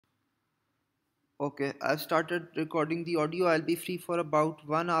Okay, I've started recording the audio. I'll be free for about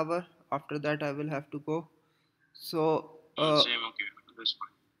 1 hour. After that, I will have to go. So, Same, okay, that's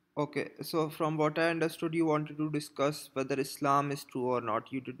fine. okay, so from what I understood, you wanted to discuss whether Islam is true or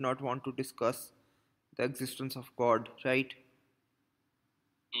not. You did not want to discuss the existence of God, right?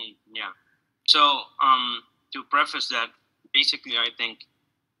 Yeah. So, to preface that, basically, I think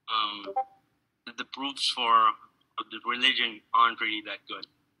um, the proofs for the religion aren't really that good,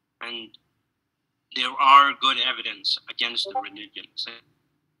 and there are good evidence against the religion. So,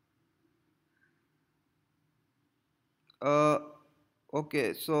 Uh,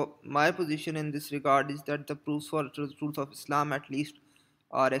 okay, so my position in this regard is that the proofs for the truth of Islam, at least,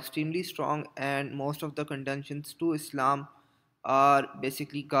 are extremely strong, and most of the contentions to Islam are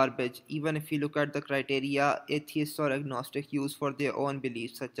basically garbage. Even if you look at the criteria atheists or agnostic use for their own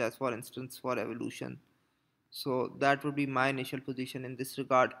beliefs, such as, for instance, for evolution. So that would be my initial position in this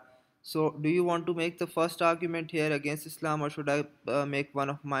regard. So, do you want to make the first argument here against Islam, or should I make one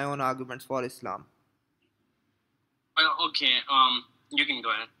of my own arguments for Islam? well, okay, you can go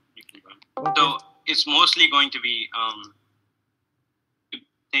ahead. You can go ahead. Okay. So, it's mostly going to be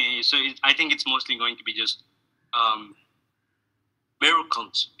I think it's mostly going to be just um,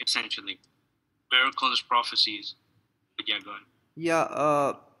 miracles, essentially, miracles, prophecies. But yeah, go ahead.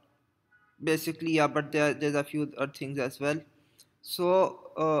 Yeah, basically, yeah, but there's a few other things as well.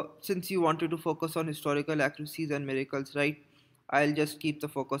 So, since you wanted to focus on historical accuracies and miracles, right? I'll just keep the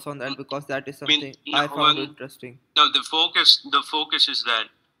focus on that because that is I mean, something no, I found well, interesting. no. The focus is that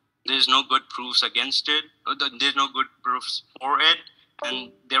there's no good proofs against it. There's no good proofs for it,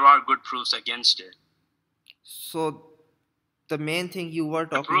 and there are good proofs against it. So, the main thing you were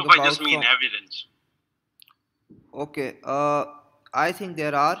The talking proof I just about mean from, evidence. okay, I think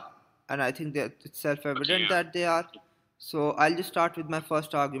there are, and I think that it's Okay, self-evident yeah. that they are. So, I'll just start with my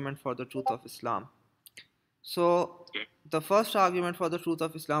first argument for the truth of Islam. So, Okay. the first argument for the truth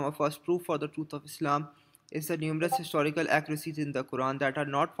of Islam, or first proof for the truth of Islam, is the numerous historical accuracies in the Quran that are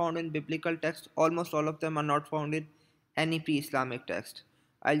not found in biblical text. Almost all of them are not found in any pre Islamic text.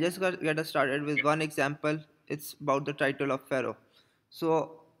 I'll just get us started with Okay. one example. It's about the title of Pharaoh.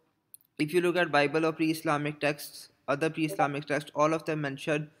 So, if you look at Bible or pre-Islamic texts, other pre-Islamic texts, all of them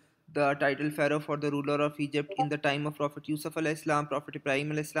mention the title Pharaoh for the ruler of Egypt in the time of Prophet Yusuf al-Islam, Prophet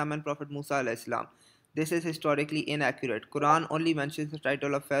Ibrahim al-Islam, and Prophet Musa al-Islam. This is historically inaccurate. Quran only mentions the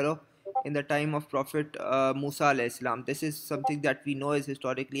title of Pharaoh in the time of Prophet Musa al-Islam. This is something that we know is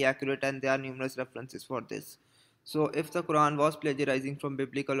historically accurate, and there are numerous references for this. So, if the Quran was plagiarizing from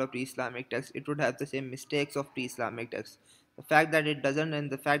biblical or pre-Islamic texts, it would have the same mistakes of pre-Islamic texts. The fact that it doesn't,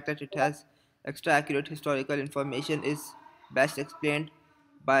 and the fact that it has extra accurate historical information, is best explained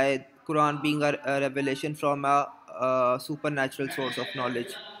by Quran being a revelation from a supernatural source of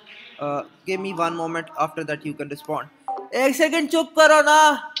knowledge. Give me one moment. After that, you can respond. एक second चुप करो ना.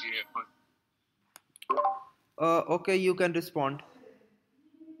 Yeah, fine. Okay, you can respond.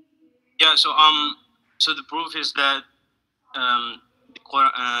 Yeah. So the proof is that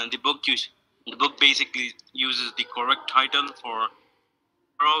the book basically uses the correct title for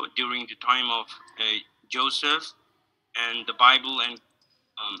Pharaoh during the time of Joseph, and the Bible and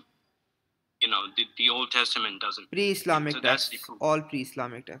um, the Old Testament doesn't. So Pre-Islamic that's the texts, proof. all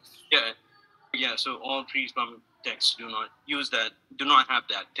pre-Islamic texts. Yeah, yeah. So all pre-Islamic texts do not have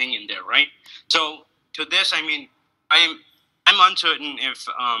that thing in there, right? So to this, I mean, I'm uncertain if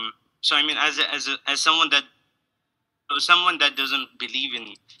So I mean, as someone that doesn't believe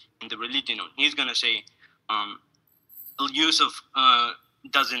in the religion, he's gonna say, um, Yusuf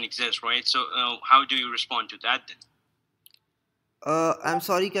doesn't exist, right? So how do you respond to that then? I'm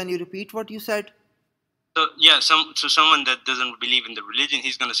sorry, can you repeat what you said? So yeah, someone that doesn't believe in the religion,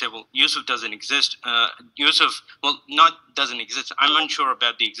 he's gonna say, well, Yusuf doesn't exist. Yusuf, well, not doesn't exist. I'm unsure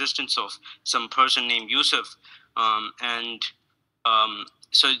about the existence of some person named Yusuf, and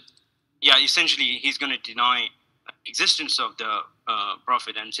so yeah, essentially he's gonna deny existence of the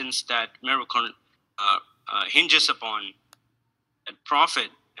prophet, and since that miracle hinges upon a prophet,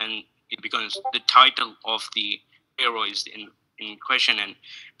 and it becomes the title of the hero is in question, and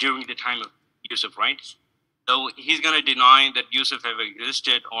during the time of Yusuf, right? So he's gonna deny that Yusuf ever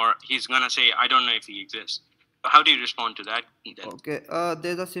existed, or he's gonna say, I don't know if he exists. How do you respond to that then? Okay,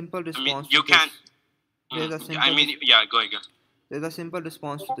 there's a simple I mean, response to you can't. this. There's a I simple mean, yeah, go ahead. There's a simple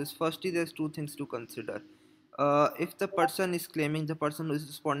response to this. Firstly, there's two things to consider. If the person who is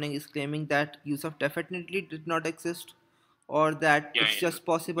responding is claiming that Yusuf definitely did not exist, or that Yeah, it's yeah. just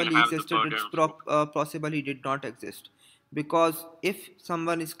possible You're he gonna have the existed, burden it's of proof. possible he did not exist. Because if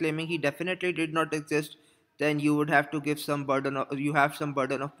someone is claiming he definitely did not exist, then you would have to give some burden of, you have some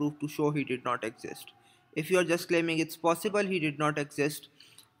burden of proof to show he did not exist. If you are just claiming it's possible he did not exist,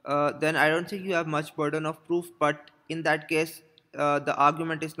 then I don't think you have much burden of proof. But in that case, the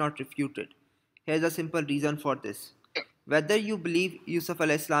argument is not refuted. Here's a simple reason for this. Whether you believe Yusuf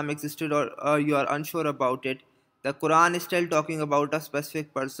al-Islam existed or you are unsure about it, the Quran is still talking about a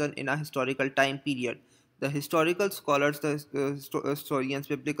specific person in a historical time period. The historical scholars, the historians,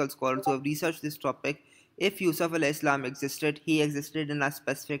 biblical scholars who have researched this topic, if Yusuf al-Islam existed, he existed in a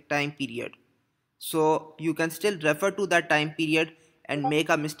specific time period. So you can still refer to that time period and make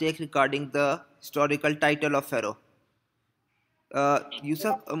a mistake regarding the historical title of Pharaoh.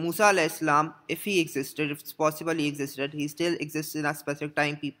 Musa alayhi salam, if he existed, if it's possible he existed, he still exists in a specific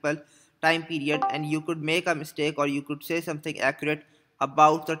time period, and you could make a mistake or you could say something accurate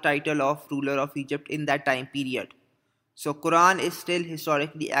about the title of ruler of Egypt in that time period. So Quran is still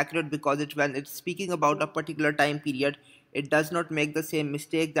historically accurate because when it's speaking about a particular time period, it does not make the same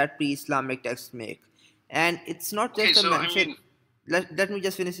mistake that pre-Islamic texts make. And it's not Okay, just a so I mention. mean, Let me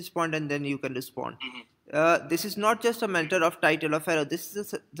just finish this point and then you can respond. mhm. This is not just a matter of title of Pharaoh. This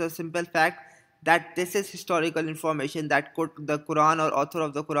is the simple fact that this is historical information that the Quran or author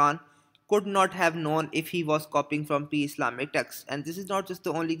of the Quran could not have known if he was copying from pre-Islamic texts. And this is not just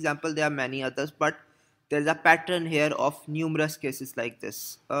the only example. There are many others, but there's a pattern here of numerous cases like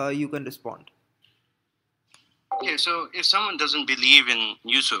this. You can respond. Okay, so if someone doesn't believe in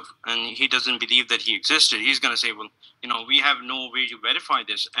Yusuf and he doesn't believe that he existed, he's gonna say, well, we have no way to verify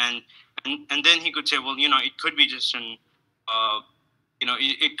this, and then he could say, well, it could be just it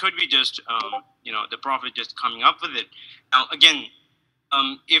could be just the prophet just coming up with it. Now again,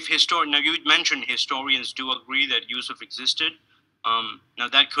 now you mentioned historians do agree that Yusuf existed. Now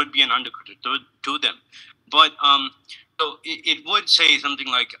that could be an undercurrent to them, but so it would say something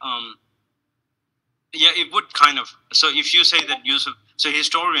like yeah, it would kind of. So if you say that Yusuf, so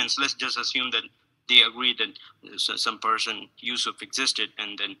historians, let's just assume that they agree that some person Yusuf existed,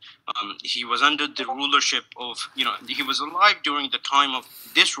 and then he was under the rulership of, he was alive during the time of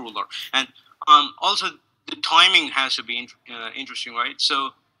this ruler, and also the timing has to be interesting, right?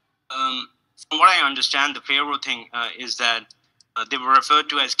 So from what I understand, the Pharaoh thing is that they were referred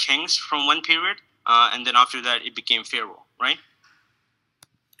to as kings from one period, and then after that it became Pharaoh, right?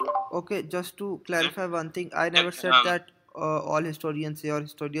 Okay, just to clarify one thing, I Yeah, never said that all historians say or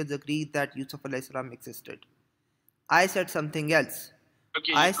historians agree that Yusuf alayhi salam existed. I said something else.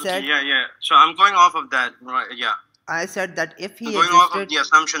 okay, I okay, said yeah, yeah. So I'm going off of that, right? Yeah, I said that if I'm he going off of existed, the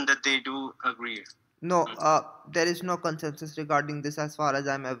assumption that they do agree. no, there is no consensus regarding this as far as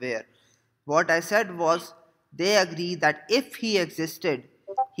I'm aware. What I said was they agree that if he existed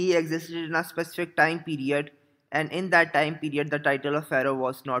in a specific time period, and in that time period the title of Pharaoh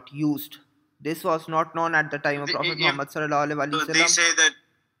was not used. This was not known at the time of Prophet If Muhammad sallallahu alaihi so, they wasallam, say that.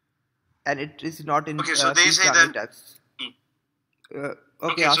 and it is not in Okay, so they say pre-Islamic that. texts. Hmm. Okay,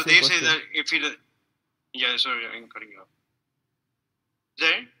 Okay, so ask your they say question. that if he. Yeah, sorry, I'm cutting you off.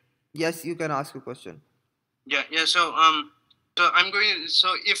 There. Yes, you can ask a question. Yeah, yeah. So I'm going.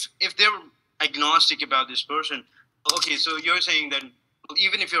 So if they're agnostic about this person, okay. So you're saying that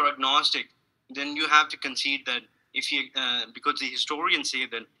even if you're agnostic, then you have to concede that if he, because the historians say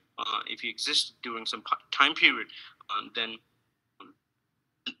that if he exists during some time period, then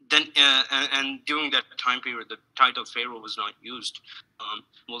and during that time period, the title Pharaoh was not used.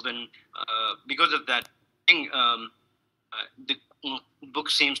 Well, then because of that thing, the book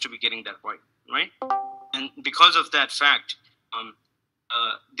seems to be getting that right? And because of that fact,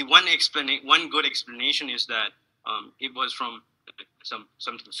 the one good explanation is that it was from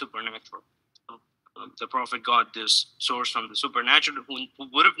something supernatural. The prophet got this source from the supernatural, who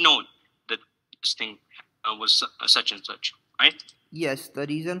would have known that this thing was such and such, right? Yes, the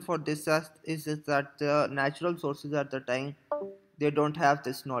reason for this is that the natural sources at the time they don't have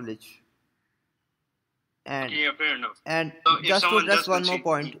this knowledge. And Okay, yeah, fair enough. and So if just to someone address does one more concede,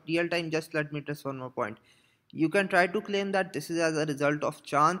 point, real time, just let me address one more point. You can try to claim that this is as a result of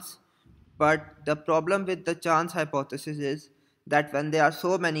chance, but the problem with the chance hypothesis is that when there are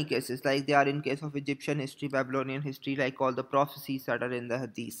so many cases, like they are in case of Egyptian history, Babylonian history, like all the prophecies that are in the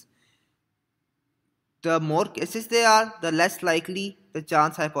Hadiths, the more cases there are, the less likely the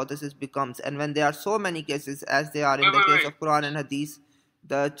chance hypothesis becomes. And when there are so many cases, as they are in wait, the wait, case wait. of Quran and Hadith,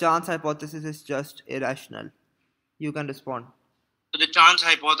 the chance hypothesis is just irrational. You can respond. So the chance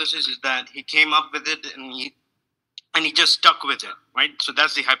hypothesis is that he came up with it and he just stuck with it, right? So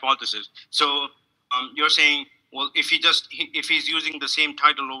that's the hypothesis. So you're saying, well, if he's using the same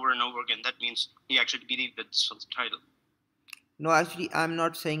title over and over again, that means he actually believed that this was the title. No, actually, I'm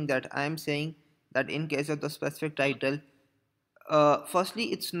not saying that. I'm saying that in case of the specific title, firstly,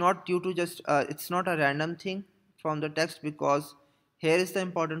 it's not due to just it's not a random thing from the text, because here is the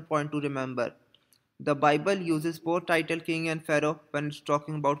important point to remember. The Bible uses both title king and pharaoh when it's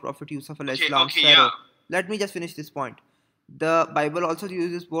talking about Prophet Yusuf alayhi Okay, salam's okay, yeah. pharaoh. Let me just finish this point. The Bible also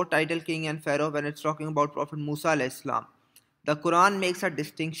uses both title king and pharaoh when it's talking about Prophet Musa alayhi salam. The Quran makes a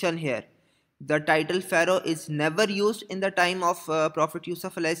distinction here. The title pharaoh is never used in the time of Prophet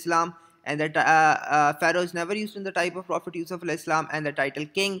Yusuf alayhi salam, and the pharaoh is never used in the time of Prophet Yusuf alayhi salam, and the title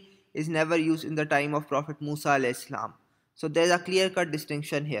king is never used in the time of Prophet Musa alayhi salam. So there is a clear cut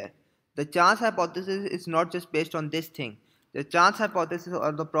distinction here. The chance hypothesis is not just based on this thing. The chance hypothesis,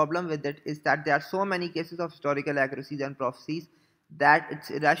 or the problem with it, is that there are so many cases of historical accuracies and prophecies that it's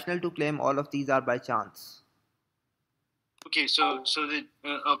irrational to claim all of these are by chance. Okay, now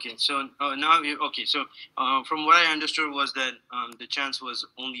from what I understood was that the chance was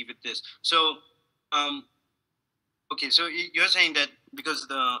only with this. So um, okay, so you're saying that because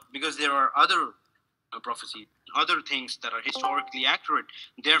there are other prophecies, other things that are historically accurate,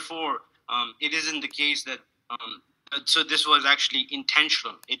 therefore it isn't the case that so this was actually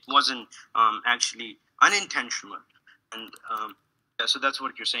intentional. It wasn't actually unintentional, and yeah, so that's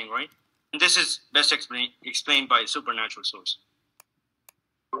what you're saying, right? And this is best explained by a supernatural source.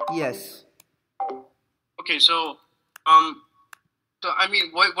 Yes. Okay, so I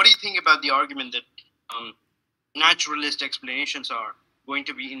mean, what do you think about the argument that naturalist explanations are going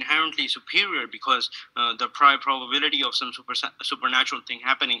to be inherently superior because the prior probability of some supernatural thing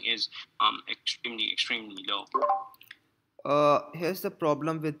happening is extremely low? Here's the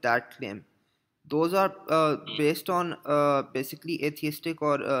problem with that claim. Those are based on basically atheistic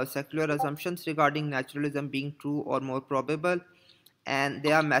or secular assumptions regarding naturalism being true or more probable, and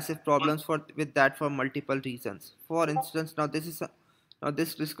there are massive problems for with that for multiple reasons. For instance, now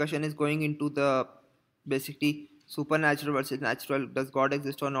this discussion is going into the basically supernatural versus natural. Does God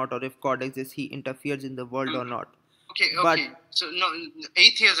exist or not, or if God exists, he interferes in the world or not? Okay, But okay. So no,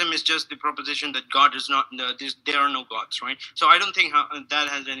 atheism is just the proposition that God is not. There are no gods, right? So I don't think that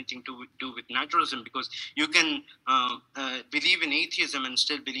has anything to do with naturalism, because you can believe in atheism and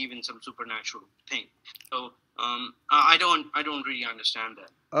still believe in some supernatural thing. So I don't really understand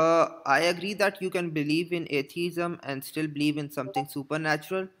that. I agree that you can believe in atheism and still believe in something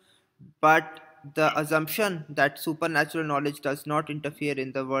supernatural, but the assumption that supernatural knowledge does not interfere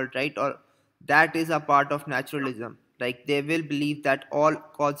in the world, right? Or that is a part of naturalism. Like they will believe that all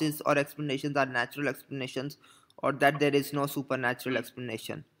causes or explanations are natural explanations, or that there is no supernatural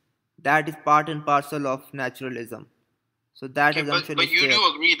explanation. That is part and parcel of naturalism. So that Okay, assumption but is you there.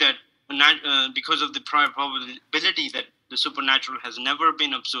 do agree that because of the prior probability that the supernatural has never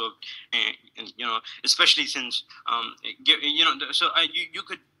been observed, and especially since so you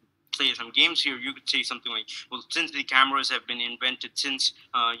could play some games here. You could say something like, well, since the cameras have been invented, since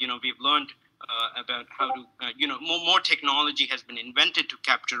we've learned about how to more technology has been invented to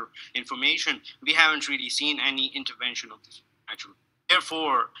capture information, we haven't really seen any intervention of the supernatural.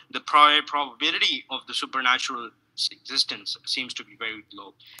 Therefore, the prior probability of the supernatural existence seems to be very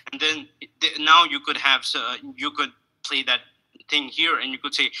low. And then now you could have you could play that thing here, and you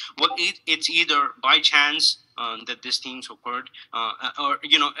could say, well, it's either by chance that these things occurred, or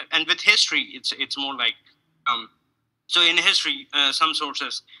and with history, it's more like so in history, some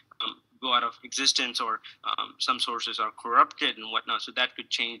sources go out of existence, or some sources are corrupted and whatnot. So that could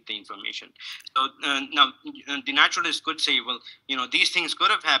change the information. So now the naturalist could say, well, these things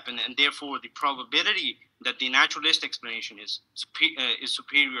could have happened, and therefore the probability that the naturalist explanation is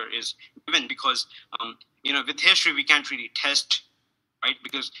superior is given, because with history we can't really test, right?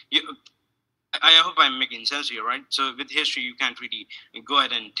 Because I hope I'm making sense here, right? So with history, you can't really go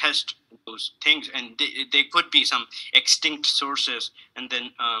ahead and test those things, and they could be some extinct sources, and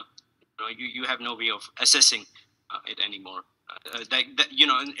then you have no way of assessing it anymore.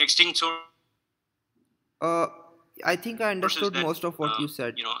 Extinct Uh, I think I sources understood that most of what you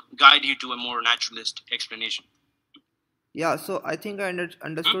said. guide you to a more naturalist explanation. Yeah, so I think I Hmm?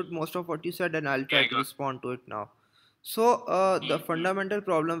 understood most of what you said, and I'll Yeah, try I to got. respond to it now. So, the Mm-hmm. fundamental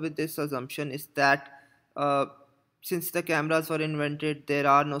problem with this assumption is that uh, since the cameras were invented, there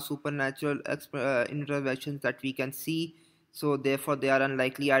are no supernatural interventions that we can see. So, therefore, they are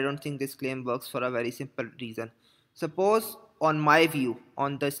unlikely. I don't think this claim works for a very simple reason. Suppose, on my view,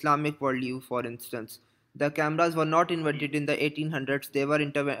 on the Islamic worldview, for instance, the cameras were not invented in the 1800s, they were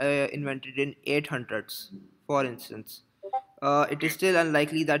invented in 800s, for instance. It is Okay. still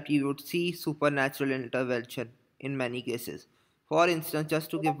unlikely that we would see supernatural intervention in many cases. For instance, just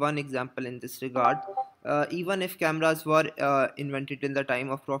to give one example in this regard, even if cameras were invented in the time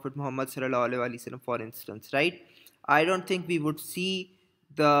of Prophet Muhammad sallallahu alaihi wasallam, for instance, right? I don't think we would see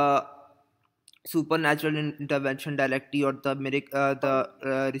the supernatural intervention directly, or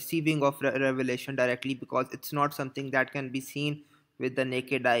the receiving of revelation directly, because it's not something that can be seen with the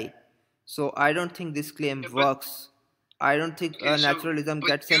naked eye. So I don't think this claim works. I don't think naturalism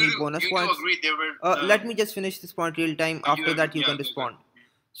gets any bonus points. Agree there were Let me just finish this point real time. After that, you can respond.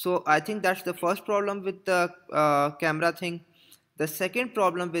 So I think that's the first problem with the camera thing. The second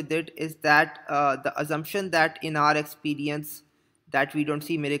problem with it is that the assumption that in our experience that we don't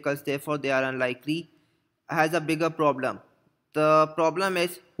see miracles, therefore they are unlikely, has a bigger problem. The problem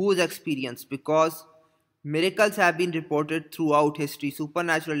is whose experience, because miracles have been reported throughout history,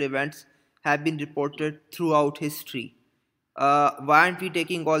 supernatural events have been reported throughout history. Why aren't we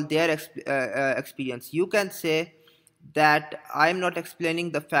taking all their experience? You can say that I'm not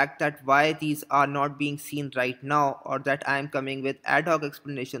explaining the fact that why these are not being seen right now, or that I'm coming with ad hoc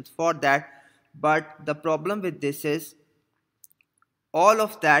explanations for that. But the problem with this is all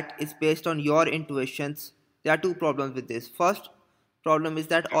of that is based on your intuitions. There are two problems with this. First problem is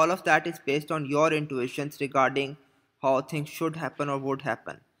that all of that is based on your intuitions regarding how things should happen or would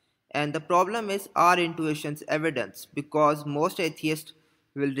happen. And the problem is our intuitions evidence, because most atheists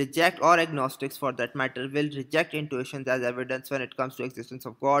will reject, or agnostics for that matter, will reject intuitions as evidence when it comes to existence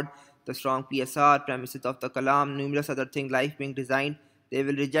of God, the strong PSR, premises of the Kalam, numerous other things, life being designed. They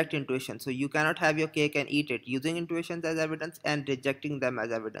will reject intuition. So you cannot have your cake and eat it, using intuitions as evidence and rejecting them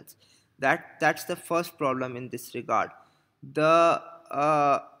as evidence. That's the first problem in this regard. The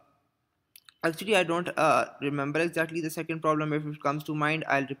Actually, I don't remember exactly the second problem. If it comes to mind,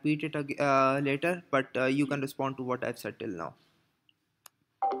 I'll repeat it later, but you can respond to what I've said till now.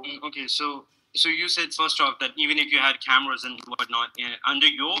 Okay, so you said first off that even if you had cameras and whatnot, under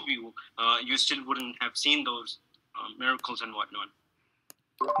your view, you still wouldn't have seen those miracles and whatnot.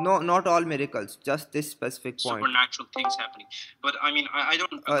 No, not all miracles, just this specific point. Supernatural things happening. But I mean, I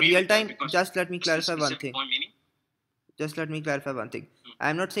don't agree real with time. that, because Just let me clarify one thing. Meaning? Just let me clarify one thing.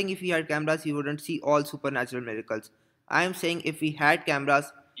 I'm not saying if we had cameras, we wouldn't see all supernatural miracles. I'm saying if we had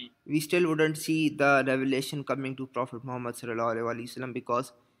cameras, we still wouldn't see the revelation coming to Prophet Muhammad sallallahu alaihi wasallam,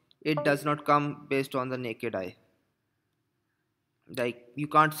 because it does not come based on the naked eye. Like you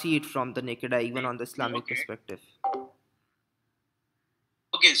can't see it from the naked eye, even on the Islamic perspective.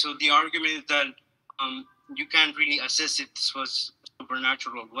 Okay, so the argument is that you can't really assess if this was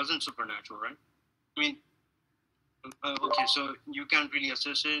supernatural or wasn't supernatural, right? I mean, okay, so you can't really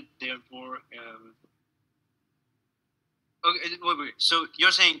assess it, therefore. Okay, wait. So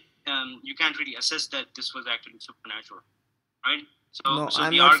you're saying you can't really assess that this was actually supernatural, right? So, no, so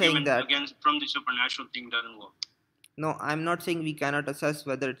I'm the not argument saying that. against from the supernatural thing doesn't work. No, I'm not saying we cannot assess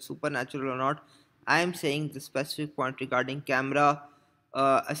whether it's supernatural or not. I'm saying the specific point regarding camera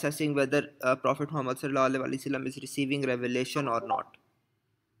assessing whether Prophet Muhammad sallallahu alaihi wasallam is receiving revelation or not.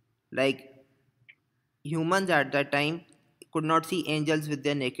 Like humans at that time could not see angels with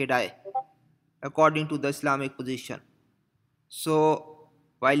their naked eye, according to the Islamic position. So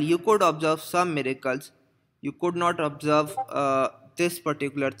while you could observe some miracles, you could not observe this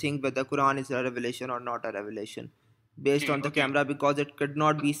particular thing, whether Quran is a revelation or not a revelation, based on the camera, because it could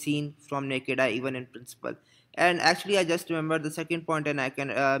not be seen from naked eye, even in principle. And actually, I just remember the second point, and I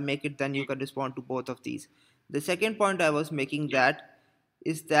can make it. Then you can respond to both of these. The second point I was making that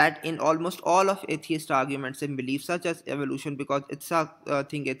is that in almost all of atheist arguments and beliefs, such as evolution, because it's a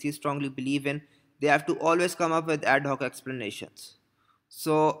thing atheists strongly believe in, they have to always come up with ad hoc explanations.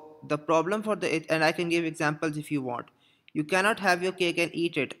 So the problem for and I can give examples if you want. You cannot have your cake and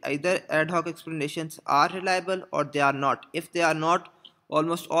eat it. Either ad hoc explanations are reliable or they are not. If they are not,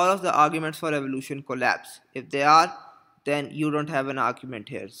 almost all of the arguments for evolution collapse. If they are, then you don't have an argument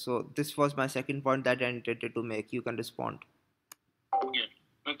here. So this was my second point that I intended to make. You can respond.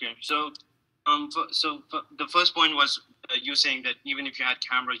 Okay. So, the first point was you saying that even if you had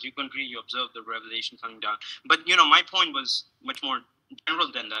cameras, you couldn't really observe the revelation coming down. But my point was much more general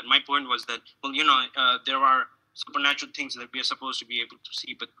than that. My point was that there are supernatural things that we are supposed to be able to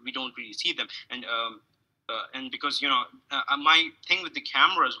see, but we don't really see them. And because my thing with the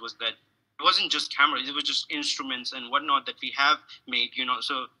cameras was that it wasn't just cameras; it was just instruments and whatnot that we have made.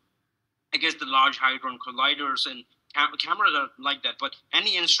 So I guess the Large Hadron Colliders and cameras are like that. But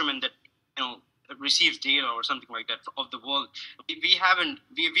any instrument that receives data or something like that of the world, we have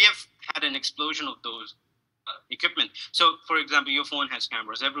had an explosion of those equipment. So, for example, your phone has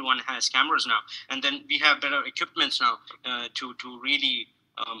cameras. Everyone has cameras now, and then we have better equipments now to really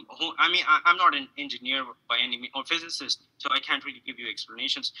I'm not an engineer by any means or physicist, so I can't really give you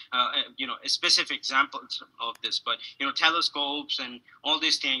explanations, specific examples of this. But telescopes and all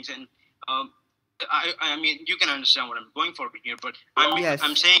these things, and um, I mean, you can understand what I'm going for here. But I'm Yes.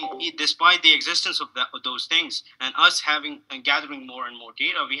 saying, despite the existence of those things, and us having and gathering more and more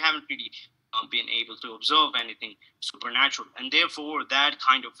data, we haven't really been able to observe anything supernatural, and therefore that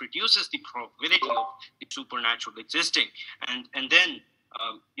kind of reduces the probability of the supernatural existing. And then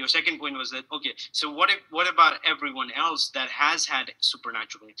your second point was that, okay, so what about everyone else that has had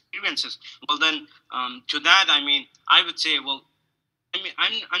supernatural experiences? Well, then, to that, I mean, I would say, well, I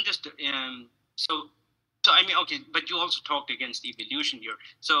mean, I'm just so so I mean, okay, but you also talked against evolution here.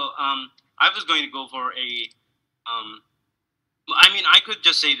 So I was going to go for a I mean, I could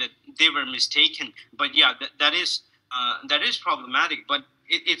just say that they were mistaken, but yeah, that is problematic. But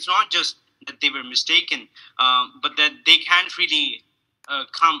it's not just that they were mistaken, but that they can't really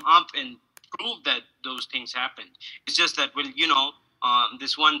come up and prove that those things happened. It's just that, well,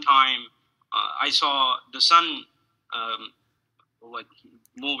 this one time I saw the sun, what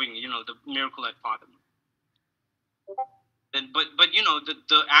moving, the miracle at Fatima. But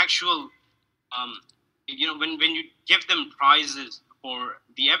the actual um, when you give them prizes for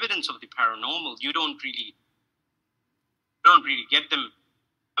the evidence of the paranormal, you don't really get them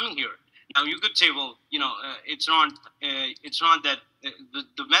coming here. Now you could say, well, it's not that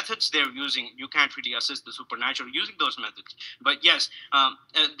the methods they're using, you can't really assess the supernatural using those methods. But yes,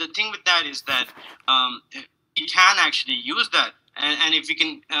 the thing with that is that we can actually use that, and if we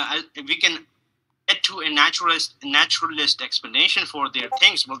can get to a naturalist explanation for their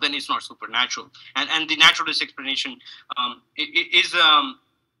things, well, then it's not supernatural, and the naturalist explanation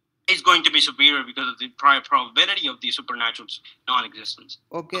is going to be superior because of the prior probability of the supernatural's non-existence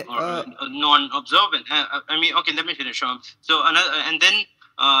Okay. or non-observant. I mean, okay, let me finish. So another, and then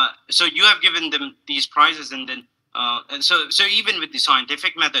so you have given them these prizes, and then and so even with the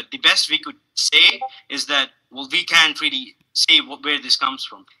scientific method, the best we could say is that, well, we can't really say where this comes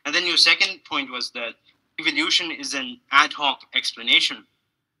from. And then your second point was that evolution is an ad hoc explanation,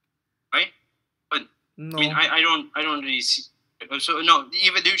 right? But I mean, No. I don't really see. So no, the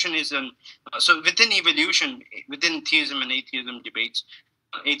evolution is an so within evolution, within theism and atheism debates,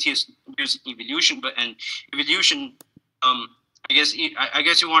 atheists use evolution, but and evolution, um, I guess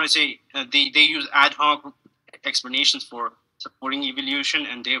you want to say they use ad hoc explanations for supporting evolution,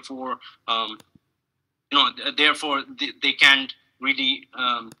 and therefore therefore they can't really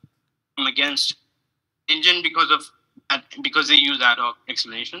come against engine because of that, because they use ad hoc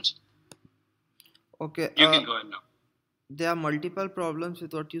explanations. Okay. You can go ahead now. There are multiple problems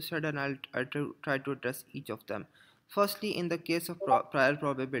with what you said, and I'll try to address each of them. Firstly, in the case of prior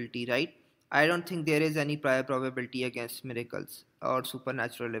probability, right? I don't think there is any prior probability against miracles or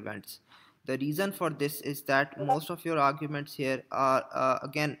supernatural events. The reason for this is that most of your arguments here are,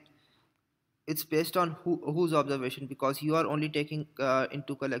 again, it's based on whose observation, because you are only taking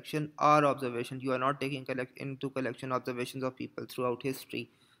into collection our observation. You are not taking into collection observations of people throughout history.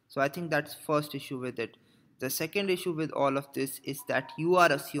 So I think that's first issue with it. The second issue with all of this is that you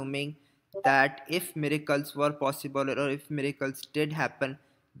are assuming that if miracles were possible, or if miracles did happen,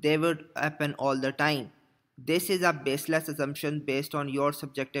 they would happen all the time. This is a baseless assumption based on your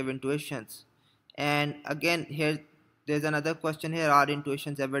subjective intuitions. And again, here there's another question here: are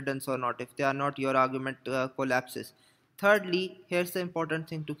intuitions evidence or not? If they are not, your argument collapses. Thirdly, here's the important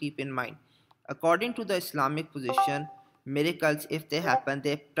thing to keep in mind: according to the Islamic position, miracles, if they happen,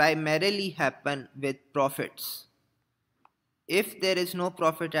 they primarily happen with prophets. If there is no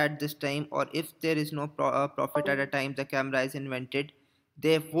prophet at this time, or if there is no prophet at a time the camera is invented,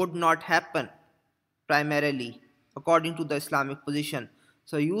 they would not happen primarily, according to the Islamic position.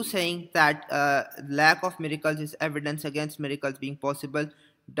 So you saying that lack of miracles is evidence against miracles being possible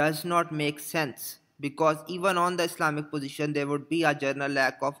does not make sense, because even on the Islamic position there would be a general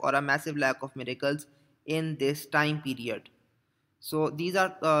lack of, or a massive lack of miracles in this time period. So these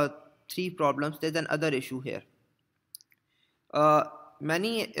are three problems. There's another issue here. uh,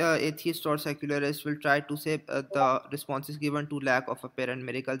 Many atheists or secularists will try to say the responses given to lack of apparent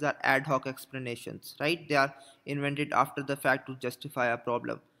miracles are ad hoc explanations, right? They are invented after the fact to justify a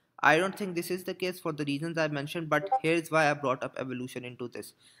problem. I don't think this is the case for the reasons I mentioned, but here's why I brought up evolution into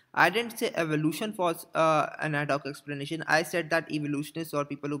this. I didn't say evolution was an ad hoc explanation. I said that evolutionists or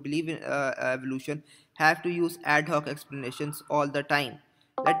people who believe in evolution have to use ad hoc explanations all the time.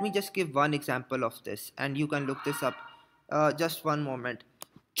 Let me just give one example of this, and you can look this up. Just one moment.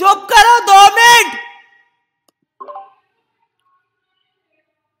 चुप करो 2 minute.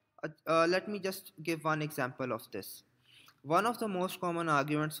 Let me just give one example of this. One of the most common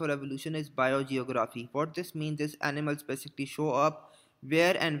arguments for evolution is biogeography. What this means is animals basically show up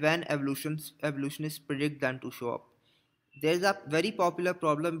where and when evolutionists predict them to show up. There's a very popular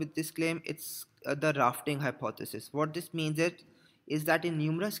problem with this claim. It's the rafting hypothesis. What this means is that in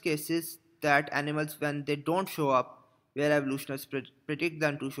numerous cases that animals, when they don't show up where evolutionists predict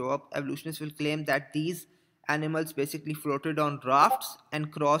them to show up, evolutionists will claim that these animals basically floated on rafts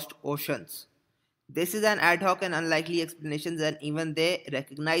and crossed oceans. This is an ad hoc and unlikely explanation, and even they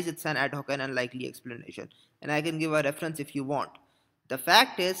recognize it's an ad hoc and unlikely explanation. And I can give a reference if you want. The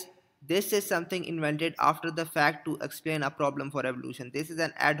fact is, this is something invented after the fact to explain a problem for evolution. This is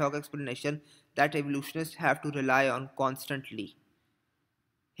an ad hoc explanation that evolutionists have to rely on constantly.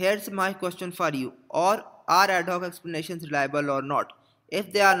 Here's my question for you. Or are ad hoc explanations reliable or not?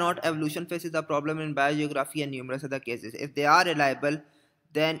 If they are not, evolution faces a problem in biogeography and numerous other cases. If they are reliable,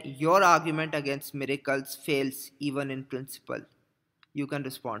 then your argument against miracles fails even in principle. You can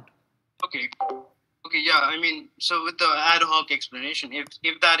respond. Okay. Okay. Yeah. I mean, so with the ad hoc explanation,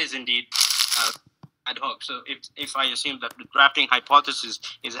 if that is indeed uh, ad hoc, so if I assume that the drafting hypothesis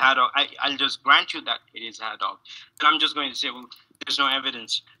is ad hoc, I'll just grant you that it is ad hoc, and I'm just going to say, well, there's no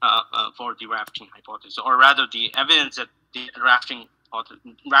evidence for the rafting hypothesis, or rather, the evidence that the rafting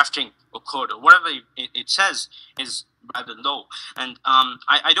occurred, or whatever it says, is rather low, and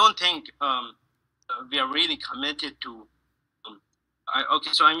I don't think we are really committed to. Okay,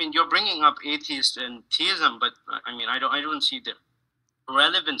 so I mean, you're bringing up atheist and theism, but I mean, I don't see the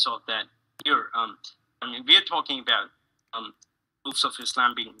relevance of that here. I mean, we are talking about proofs of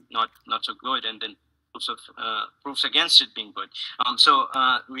Islam being not so good, and then proofs against it being good. So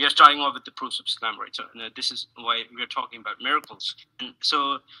we are starting off with the proofs of Islam, right? So this is why we are talking about miracles. And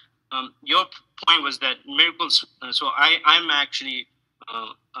so your point was that miracles. So I'm actually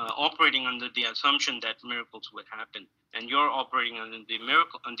operating under the assumption that miracles would happen, and you're operating under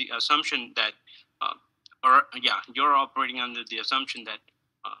the assumption that, you're operating under the assumption that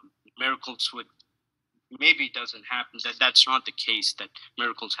miracles would maybe doesn't happen. That's not the case. That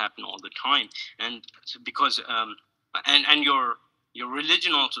miracles happen all the time, and because and your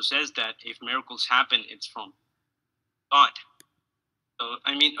religion also says that if miracles happen, it's from God. So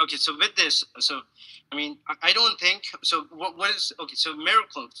I mean, okay. So with this, so I mean, I don't think so. What is okay? So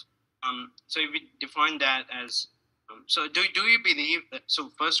miracles. So if we define that as so do you believe that, so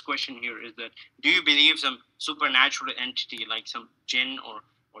first question here is that, do you believe some supernatural entity like some jinn or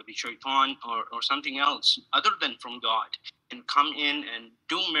the shaitan or something else other than from God can come in and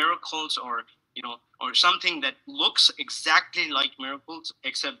do miracles, or or something that looks exactly like miracles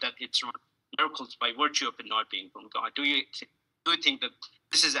except that it's not miracles by virtue of it not being from God? Do you think that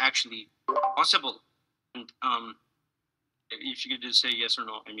this is actually possible? And if you could just say yes or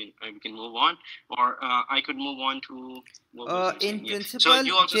no, I mean, we can move on, or I could move on to what was I In saying? Yeah. So principle,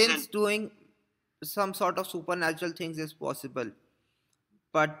 you also jinns said, doing some sort of supernatural things is possible.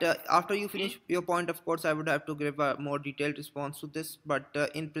 But after you hmm? finish your point, of course, I would have to give a more detailed response to this. But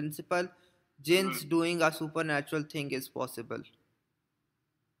in principle, jinns Hmm. doing a supernatural thing is possible.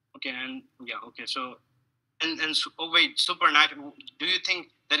 Okay, and yeah, okay, so oh wait, supernatural. Do you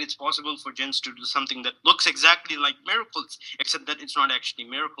think that it's possible for jinns to do something that looks exactly like miracles, except that it's not actually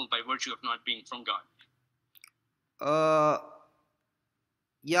miracle by virtue of not being from God? Uh,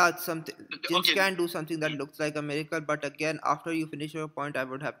 yeah, it's something jinns Okay. can do something that looks like a miracle. But again, after you finish your point, I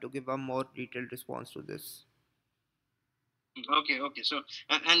would have to give a more detailed response to this. Okay. So,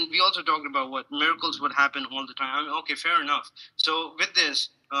 and we also talked about what miracles would happen all the time. I mean, okay, fair enough. So, with this,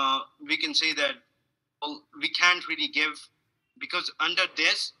 we can say that, well, we can't really give, because under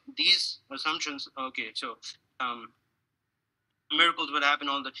these assumptions. Okay, so miracles would happen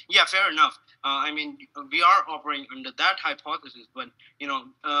all the. Yeah, fair enough. I mean, we are operating under that hypothesis, but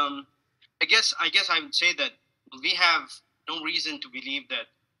I guess I would say that we have no reason to believe that.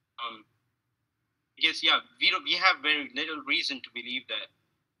 Yes, yeah, we have very little reason to believe that.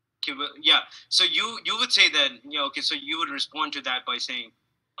 Okay, well, yeah. So you would say that, yeah, okay. So you would respond to that by saying,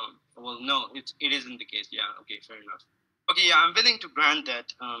 well, no, it isn't the case. Yeah, okay, fair enough. Okay, yeah, I'm willing to grant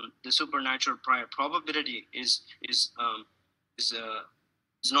that the supernatural prior probability is uh,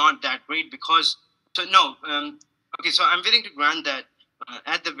 is not that great, because so no. Okay, so I'm willing to grant that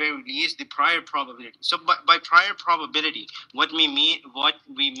at the very least the prior probability. So by prior probability, what we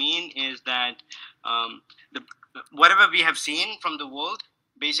mean is that the whatever we have seen from the world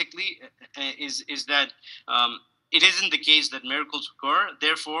basically is that it isn't the case that miracles occur.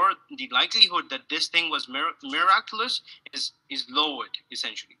 Therefore, the likelihood that this thing was miraculous is lowered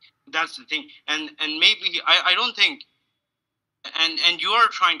essentially. That's the thing, and maybe I don't think, and you are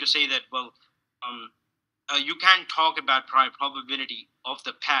trying to say that, well, um, you can't talk about probability of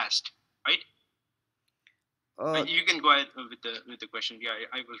the past, right? You can go ahead with the question. Yeah,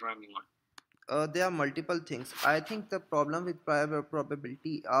 I was rambling on. There are multiple things. I think the problem with prior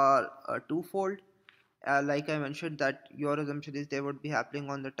probability are twofold. Like I mentioned, that your assumption is they would be happening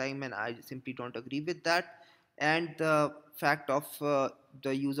on the time, and I simply don't agree with that. And the fact of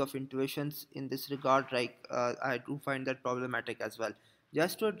the use of intuitions in this regard, like I do find that problematic as well.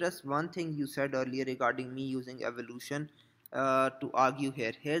 Just to address one thing you said earlier regarding me using evolution to argue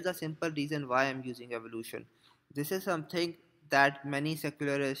here. Here's a simple reason why I'm using evolution. This is something that many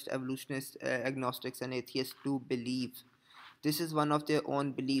secularists, evolutionists, agnostics, and atheists do believe. This is one of their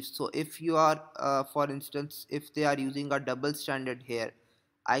own beliefs. So if you are, for instance, if they are using a double standard here,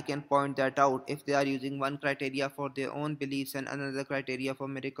 I can point that out. If they are using one criteria for their own beliefs and another criteria for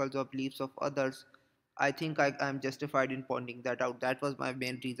miracles or beliefs of others, I think I'm justified in pointing that out. That was my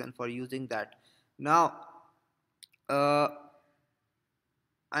main reason for using that. Now, uh,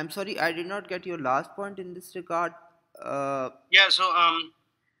 I'm sorry, I did not get your last point in this regard. Yeah. So I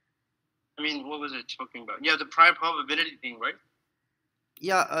mean, what was I talking about? Yeah, the prior probability thing, right?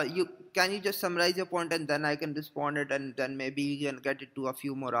 Yeah, you can you just summarize your point and then I can respond it and then maybe we can get into a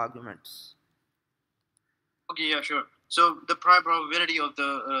few more arguments. Okay, yeah, sure. So the prior probability of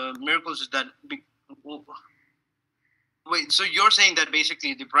the miracles is that. Wait, so you're saying that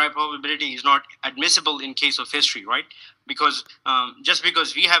basically the prior probability is not admissible in case of history, right? Because just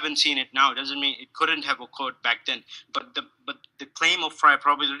because we haven't seen it now doesn't mean it couldn't have occurred back then. But the claim of prior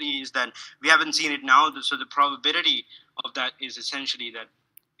probability is that we haven't seen it now, so the probability of that is essentially that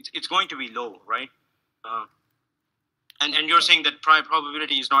it's going to be low, right? Uh, and you're saying that prior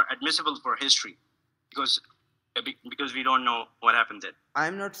probability is not admissible for history because because we don't know what happened then.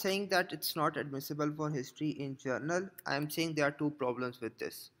 I'm not saying that it's not admissible for history in general. I'm saying there are two problems with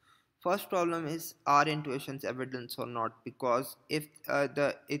this. First problem is, are intuitions evidence or not? Because if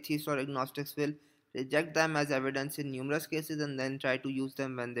the atheists or agnostics will reject them as evidence in numerous cases and then try to use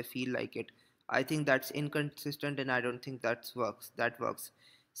them when they feel like it, I think that's inconsistent and I don't think that works.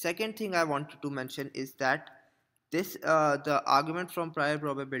 Second thing I wanted to mention is that the argument from prior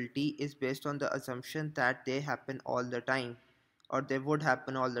probability is based on the assumption that they happen all the time or they would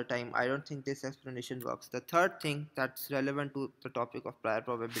happen all the time. I don't think this explanation works. The third thing that's relevant to the topic of prior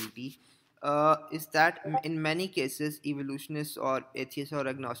probability is that in many cases, evolutionists or atheists or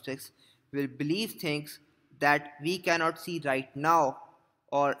agnostics will believe things that we cannot see right now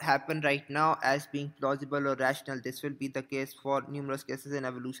or happen right now as being plausible or rational. This will be the case for numerous cases in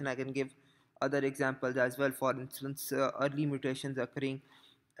evolution. I can give other examples as well. For instance, early mutations occurring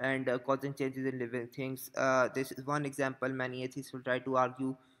and causing changes in living things. This is one example. Many atheists will try to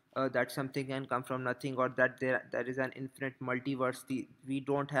argue that something can come from nothing or that there is an infinite multiverse. We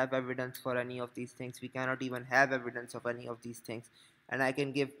don't have evidence for any of these things. We cannot even have evidence of any of these things. And I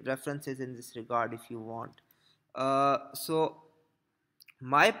can give references in this regard if you want. So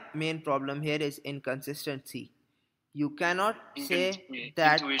my main problem here is inconsistency. You cannot say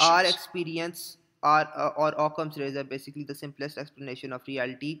that our Intuitions. experience or Occam's razor, basically the simplest explanation of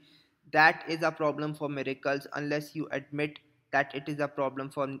reality, that is a problem for miracles unless you admit that it is a problem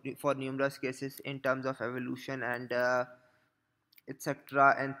for numerous cases in terms of evolution and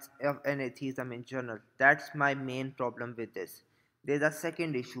etc. and atheism in general. That's my main problem with this. There's a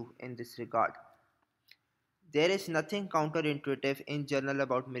second issue in this regard. There is nothing counterintuitive in general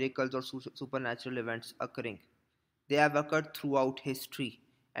about miracles or supernatural events occurring. They have occurred throughout history,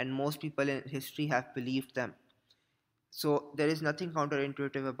 and most people in history have believed them. So there is nothing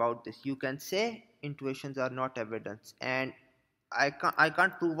counterintuitive about this. You can say intuitions are not evidence, and I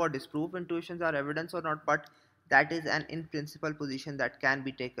can't prove or disprove intuitions are evidence or not, but that is an in principle position that can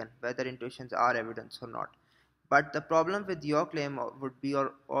be taken, whether intuitions are evidence or not. But the problem with your claim would be,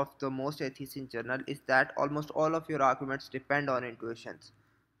 or of the most atheists in general, is that almost all of your arguments depend on intuitions.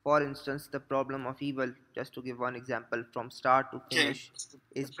 For instance, the problem of evil, just to give one example, from start to Okay. finish,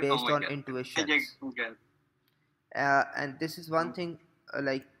 is Oh based my on god. intuitions. Okay. And this is one thing,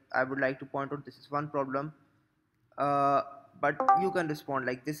 like I would like to point out. This is one problem. Uh, but you can respond.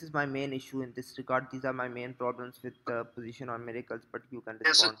 Like, this is my main issue in this regard. These are my main problems with the position on miracles. But you can Yeah,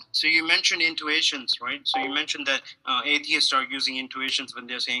 respond. so you mentioned intuitions, right? So you mentioned that atheists are using intuitions when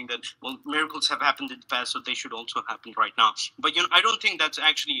they're saying that, well, miracles have happened in the past, so they should also happen right now. But I don't think that's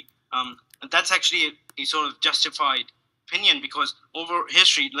actually a sort of justified opinion because over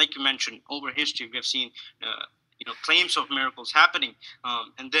history, like you mentioned, over history we have seen claims of miracles happening,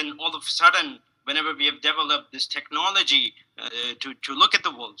 and then all of a sudden. whenever we have developed this technology to look at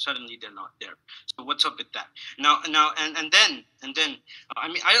the world, suddenly they're not there. So what's up with that? Now, and then, I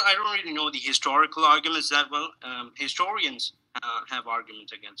mean, I don't really know the historical arguments that well. Historians have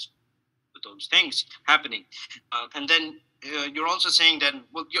arguments against those things happening, and then. You're also saying that,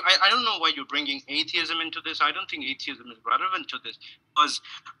 well, I don't know why you're bringing atheism into this. I don't think atheism is relevant to this, because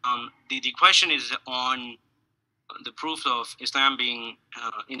the question is on the proof of Islam being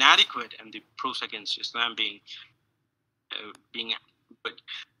inadequate and the proofs against Islam being good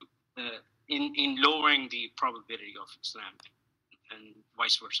in lowering the probability of Islam and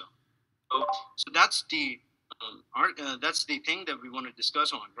vice versa. So that's that's the thing that we want to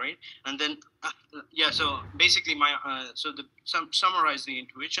discuss on, right? And then yeah, so basically summarize the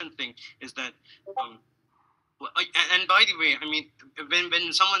intuition thing is that and by the way, I mean,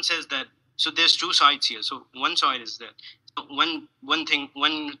 when someone says that, so there's two sides here. So one side is that one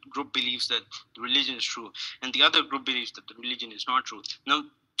group believes that the religion is true, and the other group believes that the religion is not true. Now,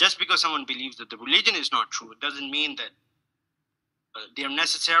 just because someone believes that the religion is not true, it doesn't mean that they are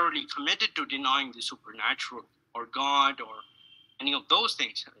necessarily committed to denying the supernatural or God or any of those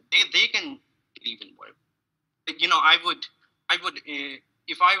things. They can believe in whatever. I would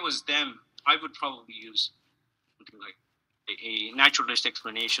if I was them, I would probably use something like a naturalist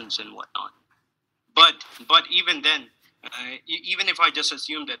explanations and whatnot. But even then, even if I just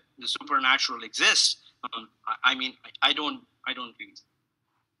assume that the supernatural exists, I mean, I don't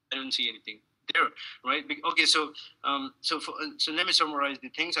see anything there, right? Okay, so let me summarize the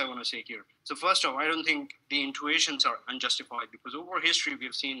things I want to say here. So first off, I don't think the intuitions are unjustified, because over history we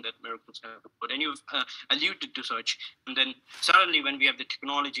have seen that miracles have occurred, and you've alluded to such. And then suddenly, when we have the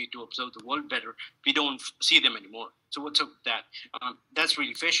technology to observe the world better, we don't see them anymore. So what's up with that? That's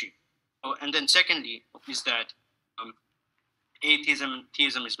really fishy. And then secondly is that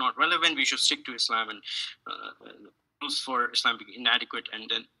theism is not relevant. We should stick to Islam, and rules for Islam being inadequate, and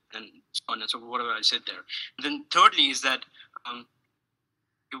so on and so whatever I said there. And then thirdly is that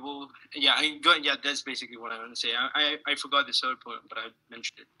that's basically what I want to say. I forgot the third point, but I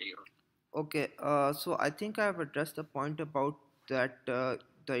mentioned it later. Okay, so I think I have addressed the point about that the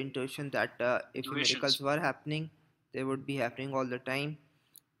intuition that if miracles were happening, they would be happening all the time,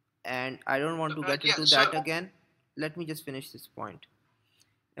 and I don't want to get into that again. Let me just finish this point.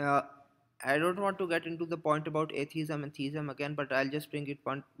 I don't want to get into the point about atheism and theism again, but I'll just bring it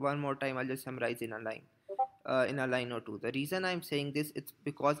one more time. I'll just summarize in a line or two. The reason I'm saying this, it's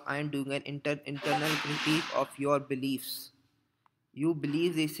because I'm doing an internal critique of your beliefs. You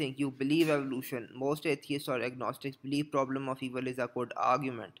believe these things. You believe evolution. Most atheists or agnostics believe problem of evil is a good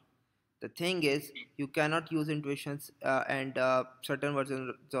argument. The thing is, you cannot use intuitions and certain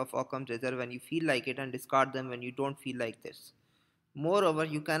versions of Occam's razor when you feel like it, and discard them when you don't feel like this. Moreover,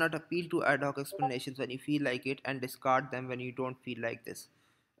 you cannot appeal to ad hoc explanations when you feel like it and discard them when you don't feel like this.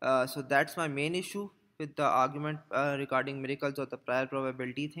 So that's my main issue with the argument regarding miracles or the prior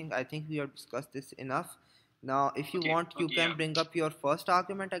probability thing. I think we have discussed this enough. Now, if you want, you can bring up your first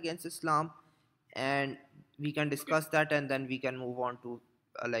argument against Islam, and we can discuss that, and then we can move on to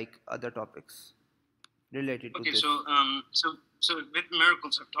like other topics related to this. So with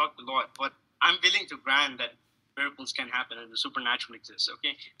miracles, I've talked a lot, but I'm willing to grant that miracles can happen and the supernatural exists.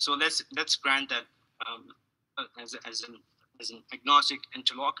 Okay, so let's grant that as an agnostic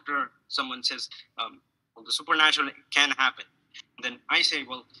interlocutor, someone says, well, the supernatural can happen. And then I say,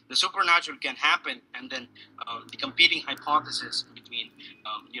 well, the supernatural can happen, and then the competing hypothesis between,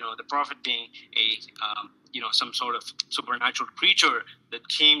 the prophet being a, some sort of supernatural creature that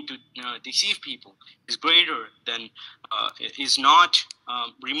came to deceive people is greater than, is not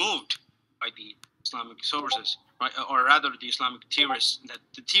removed by the Islamic sources, right? Or rather, the Islamic theorists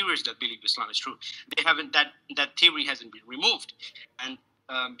that believe Islam is true, they haven't that theory hasn't been removed, and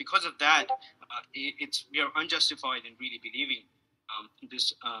because of that, we are unjustified in really believing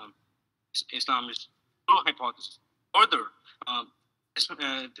this Islam is true hypothesis. Further,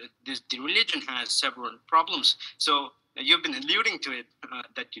 the religion has several problems. So you've been alluding to it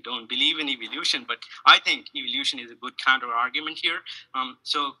that you don't believe in evolution, but I think evolution is a good counter argument here.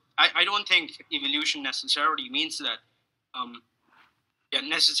 So I don't think evolution necessarily means that.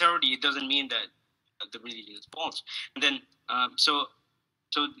 Necessarily, it doesn't mean that the religion is false. And then so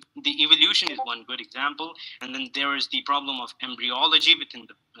the evolution is one good example, and then there is the problem of embryology within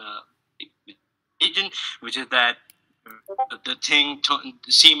the religion, which is that the thing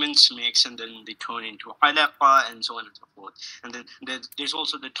the semen makes, and then they turn into halaqa, and so on and so forth. And then there's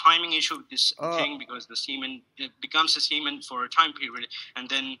also the timing issue with this thing, because the semen becomes a semen for a time period, and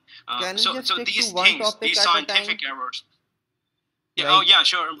then can we just stick these to one things, topic these at scientific a time? errors. Yeah. Oh, Like, yeah,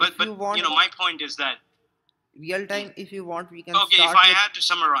 sure. But if you want my point is that real mm, time, if you want, we can okay, if start I with had to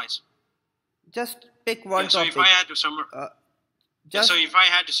summarize, just pick yeah. one So if I topic. had to summarize. Uh, Yeah, so just if I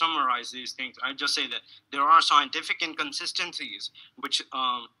had to summarize these things, I'd just say that there are scientific inconsistencies which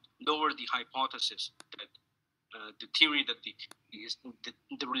lower the hypothesis that the theory that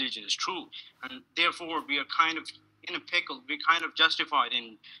the religion is true, and therefore we are kind of in a pickle. We're kind of justified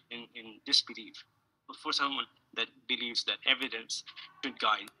in disbelief for someone that believes that evidence should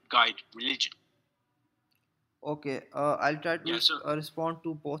guide religion. okay. I'll try to Yeah. So respond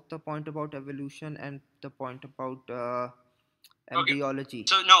to both the point about evolution and the point about okay. embryology.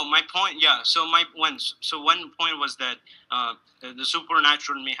 So no, my point, yeah. So one point was that the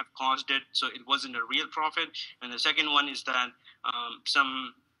supernatural may have caused it, so it wasn't a real prophet. And the second one is that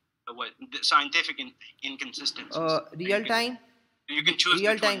some what the scientific inconsistencies. Real time, You can choose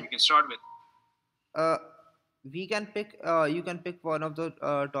real which one time. you can start with. Uh, we can pick. You can pick one of the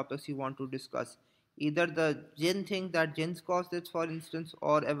topics you want to discuss. Either the gene thing that genes caused it, for instance,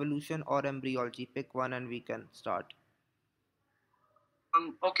 or evolution or embryology. Pick one, and we can start.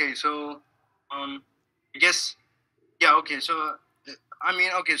 Okay, so I guess yeah. Okay, so I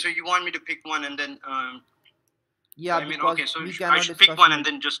mean, okay, so you want me to pick one and then Yeah, I mean, because okay, so we I cannot should pick discuss one and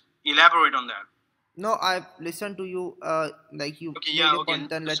multiple. then just elaborate on that. No, I've listened to you. Like you Okay, made yeah, a okay. point.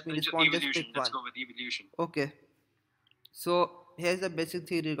 Then let me Just respond. Just pick evolution. Let's one. go with evolution. Okay. So here's the basic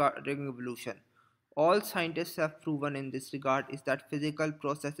theory regarding evolution. All scientists have proven in this regard is that physical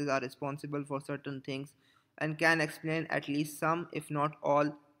processes are responsible for certain things and can explain at least some, if not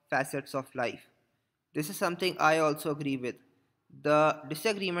all, facets of life. This is something I also agree with. The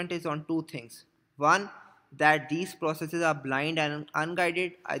disagreement is on two things. One, that these processes are blind and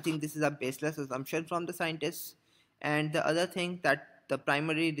unguided. I think this is a baseless assumption from the scientists. And the other thing, that the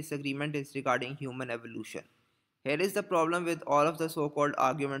primary disagreement is regarding human evolution. Here is the problem with all of the so called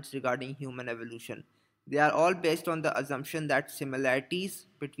arguments regarding human evolution. They are all based on the assumption that similarities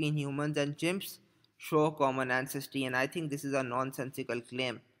between humans and chimps show common ancestry, and I think this is a nonsensical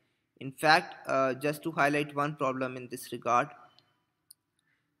claim. In fact, just to highlight one problem in this regard,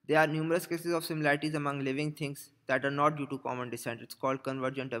 there are numerous cases of similarities among living things that are not due to common descent. It's called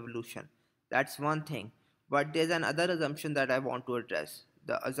convergent evolution. That's one thing. But there's another assumption that I want to address.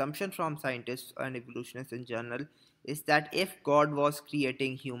 The assumption from scientists and evolutionists in general is that if God was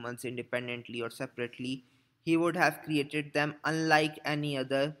creating humans independently or separately, he would have created them unlike any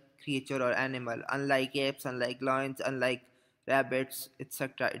other creature or animal, unlike apes, unlike lions, unlike rabbits,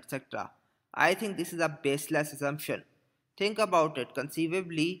 etc. etc. I think this is a baseless assumption. Think about it.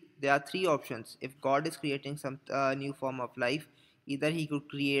 Conceivably, there are three options. If God is creating some new form of life, either He could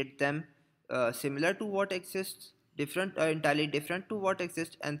create them similar to what exists, different, entirely different to what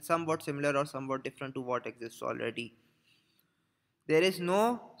exists, and somewhat similar or somewhat different to what exists already. There is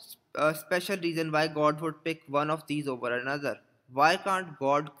no special reason why God would pick one of these over another. Why can't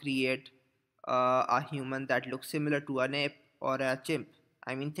God create a human that looks similar to an ape or a chimp?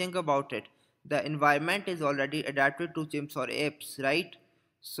 I mean, think about it. The environment is already adapted to chimps or apes, right?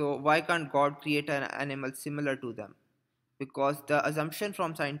 So, why can't God create an animal similar to them? Because the assumption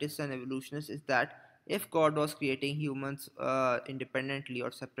from scientists and evolutionists is that if God was creating humans independently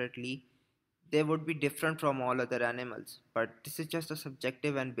or separately, they would be different from all other animals. But this is just a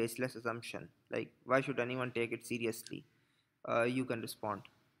subjective and baseless assumption. Like, why should anyone take it seriously? You can respond.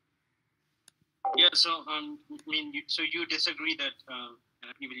 Yeah. So I mean, so you disagree that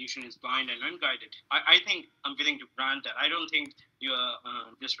evolution is blind and unguided. I think I'm willing to grant that. I don't think you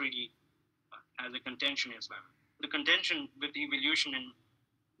this really has a contention in Islam. The contention with evolution and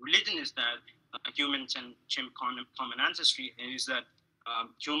religion is that humans and chimp common ancestry is that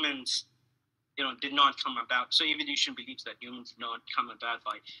humans, did not come about. So evolution believes that humans did not come about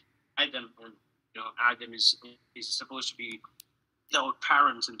by Adam, and Adam is supposed to be without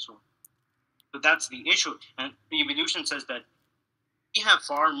parents and so on. So that's the issue. And evolution says that we have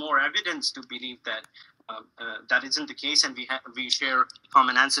far more evidence to believe that that isn't the case, and we share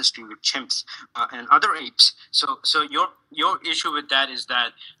common ancestry with chimps and other apes. So your issue with that is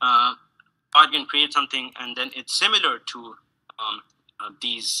that God can create something and then it's similar to um,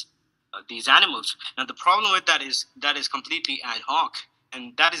 these animals. Now the problem with that is completely ad hoc,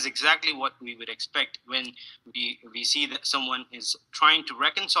 and that is exactly what we would expect when we see that someone is trying to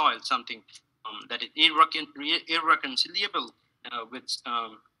reconcile something that is irreconcilable with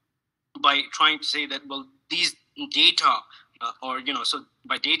by trying to say that, well, these data or so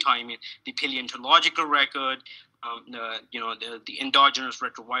by data I mean the paleontological record, the endogenous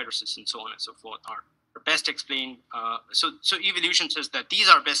retroviruses and so on and so forth are best explained. So evolution says that these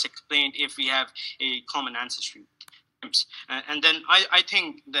are best explained if we have a common ancestry. And then I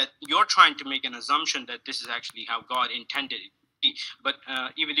think that you're trying to make an assumption that this is actually how God intended it to be. But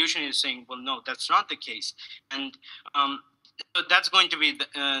evolution is saying, well, no, that's not the case. And so that's going to be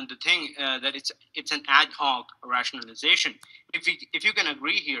the thing, that it's an ad hoc rationalization. If you can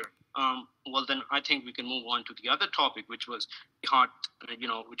agree here, well, then I think we can move on to the other topic, which was the hard,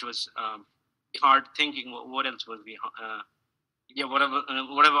 which was the hard thinking. What else was the yeah,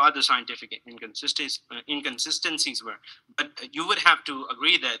 whatever other scientific inconsistencies were. But you would have to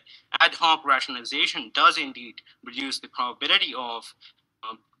agree that ad hoc rationalization does indeed reduce the probability of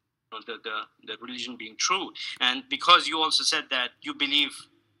um, the religion being true. And because you also said that you believe,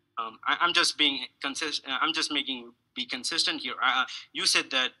 I'm just being consistent. I'm just making be consistent here. You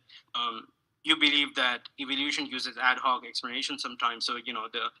said that you believe that evolution uses ad hoc explanation sometimes. So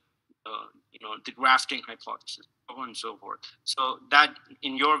the grafting hypothesis, so on and so forth. So that,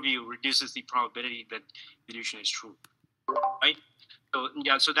 in your view, reduces the probability that evolution is true, right? So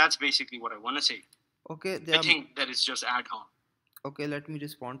yeah, so that's basically what I want to say. Okay, I think that it's just ad hoc. okay, let me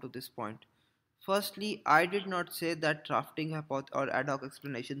respond to this point. Firstly, I did not say that drafting or ad hoc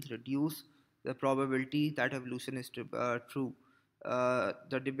explanations reduce the probability that evolution is true.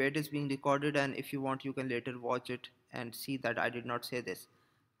 The debate is being recorded, and if you want, you can later watch it and see that I did not say this.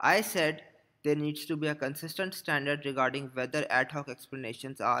 I said there needs to be a consistent standard regarding whether ad hoc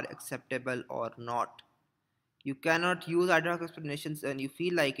explanations are acceptable or not. You cannot use ad hoc explanations when you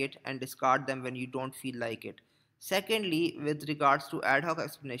feel like it and discard them when you don't feel like it. Secondly, with regards to ad hoc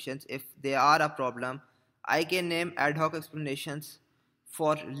explanations, if they are a problem, I can name ad hoc explanations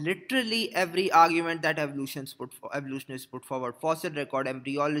for literally every argument that evolutionists put forward. Fossil record,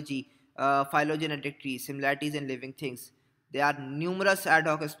 embryology, phylogenetic trees, similarities in living things. There are numerous ad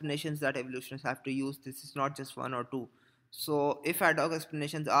hoc explanations that evolutionists have to use. This is not just one or two. So if ad hoc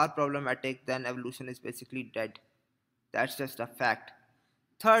explanations are problematic, then evolution is basically dead. That's just a fact.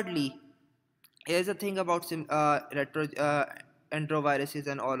 Thirdly, here's the thing about enteroviruses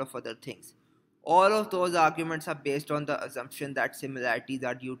and all of other things. All of those arguments are based on the assumption that similarities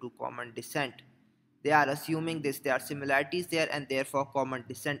are due to common descent. They are assuming this, there are similarities there and therefore common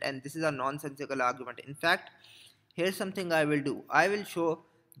descent, and this is a nonsensical argument. In fact, here's something I will do. I will show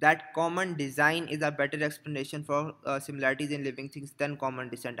that common design is a better explanation for similarities in living things than common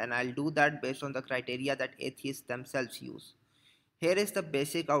descent, and I'll do that based on the criteria that atheists themselves use. Here is the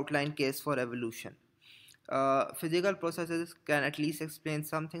basic outline case for evolution. Physical processes can at least explain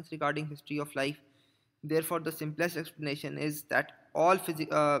some things regarding history of life. Therefore, the simplest explanation is that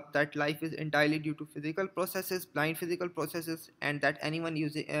that life is entirely due to physical processes, blind physical processes, and that anyone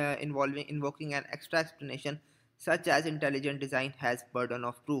invoking an extra explanation, such as intelligent design, has burden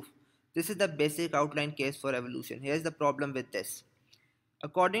of proof. This is the basic outline case for evolution. Here's the problem with this.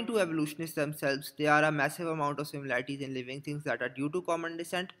 According to evolutionists themselves, there are a massive amount of similarities in living things that are due to common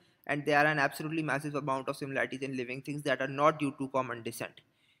descent, and there are an absolutely massive amount of similarities in living things that are not due to common descent.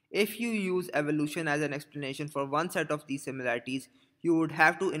 If you use evolution as an explanation for one set of these similarities, you would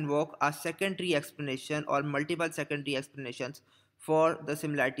have to invoke a secondary explanation or multiple secondary explanations for the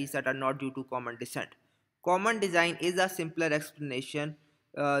similarities that are not due to common descent. Common design is a simpler explanation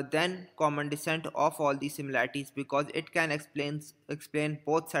than common descent of all these similarities because it can explain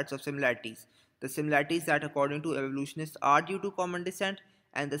both sets of similarities. The similarities that according to evolutionists are due to common descent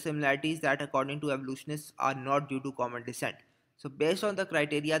and the similarities that according to evolutionists are not due to common descent. So based on the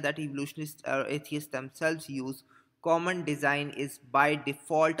criteria that evolutionists or atheists themselves use, common design is by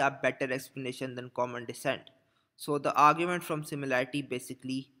default a better explanation than common descent. So the argument from similarity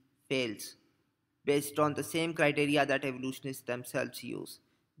basically fails based on the same criteria that evolutionists themselves use.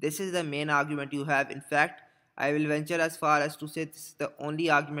 This is the main argument you have. In fact, I will venture as far as to say this is the only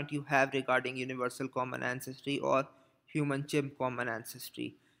argument you have regarding universal common ancestry or human chimp common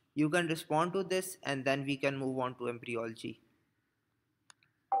ancestry. You can respond to this and then we can move on to embryology.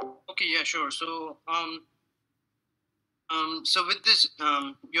 Okay, yeah, sure. So with this,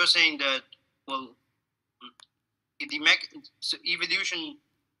 you're saying that, well, so evolution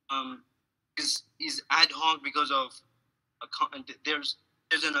um, is ad hoc because of there's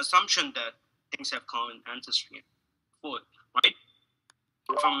an assumption that things have common ancestry, right?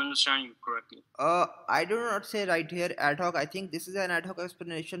 If I'm understanding you correctly. I do not say right here ad hoc. I think this is an ad hoc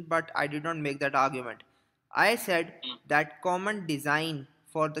explanation, but I did not make that argument. I said that common design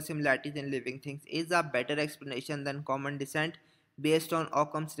for the similarities in living things is a better explanation than common descent based on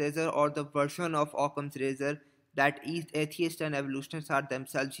Occam's razor or the version of Occam's razor that atheists and evolutionists are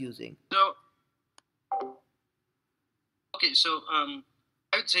themselves using. So, okay, so I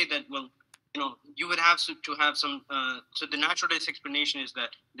would say that, well, you would have to have some. So the naturalist explanation is that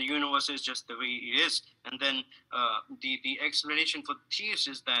the universe is just the way it is, and then the explanation for theists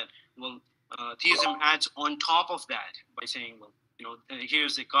is that, well, theism adds on top of that by saying, well,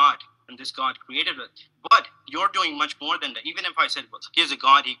 here's a God, and this God created it. But you're doing much more than that. Even if I said, well, here's a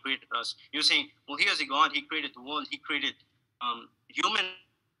God, he created us, you're saying, well, here's a God, he created the world, he created humans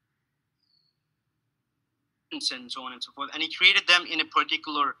and so on and so forth, and he created them in a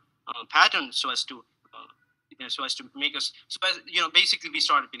particular pattern so as to make us, basically we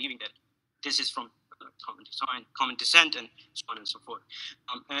started believing that this is from common design, common descent, and so on and so forth.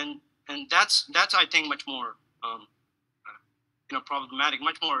 And that's I think much more problematic,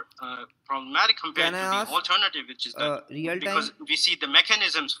 much more problematic compared Can I to the ask, alternative, which is that real because time? we see the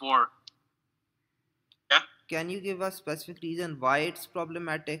mechanisms for. Yeah. Can you give a specific reason why it's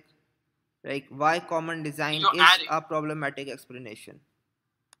problematic? Like why common design You're is adding. a problematic explanation?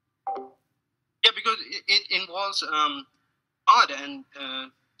 Yeah, because it involves God, and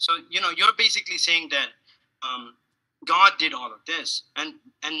so you're basically saying that God did all of this, and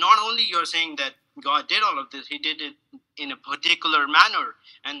not only you're saying that God did all of this, He did it in a particular manner,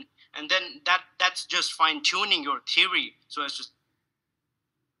 and then that's just fine tuning your theory so as to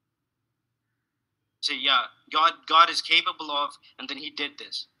say, yeah, God is capable of, and then He did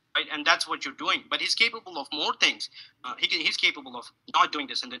this, right? And that's what you're doing. But He's capable of more things. He's capable of not doing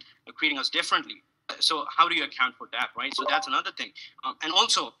this and then creating us differently. So how do you account for that, right? So that's another thing. And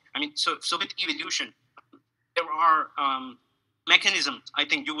also, I mean, so with evolution, there are mechanisms. I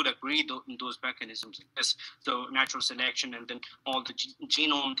think you would agree those mechanisms. Yes, so natural selection and then all the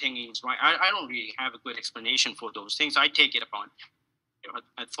genome thingies, right? I don't really have a good explanation for those things. I take it upon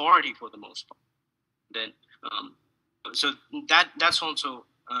authority for the most part. Then, so that's also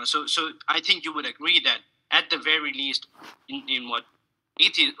so I think you would agree that at the very least, in what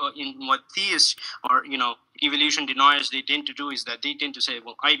theists or evolution deniers they tend to do is that they tend to say,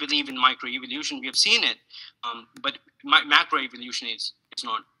 well, I believe in microevolution. We have seen it, but macroevolution is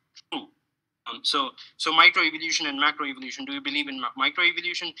not true. So microevolution and macroevolution. Do you believe in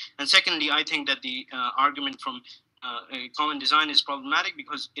microevolution? And secondly, I think that the argument from common design is problematic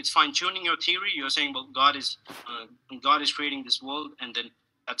because it's fine tuning your theory. You're saying, well, God is creating this world, and then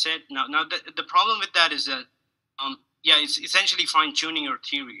that's it. Now the problem with that is that yeah, it's essentially fine tuning your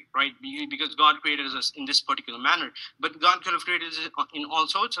theory, right? Because God created us in this particular manner, but God could have created us in all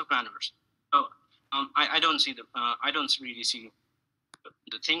sorts of manners. So I don't see I don't really see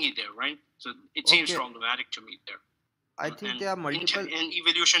the thingy there, right? So it seems Okay, problematic to me there. I think And there are multiple. in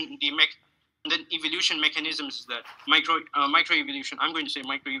evolution, and then evolution mechanisms is that microevolution. I'm going to say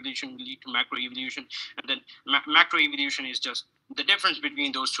microevolution will lead to macroevolution, and then macroevolution is just the difference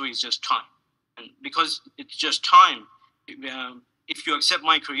between those two is just time, and because it's just time, if you accept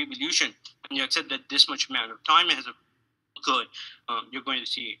microevolution and you accept that this much amount of time has occurred, you're going to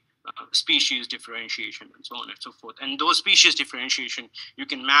see species differentiation and so on and so forth. And those species differentiation you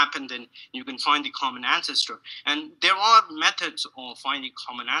can map, and then you can find the common ancestor. And there are methods of finding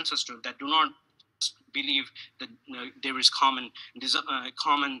common ancestor that do not believe that there is common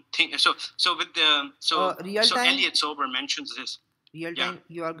thing. So with the Real time, Elliot Sober mentions this. real Yeah, time.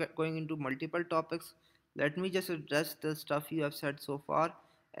 You are going into multiple topics. Let me just address the stuff you have said so far,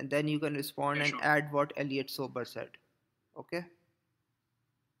 and then you can respond yeah, and sure. add what Elliot Sober said. Okay.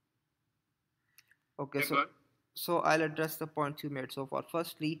 Okay. Yeah, So go ahead. so I'll address the points you made so far.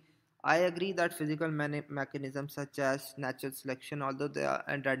 Firstly, I agree that physical mechanisms such as natural selection, although they are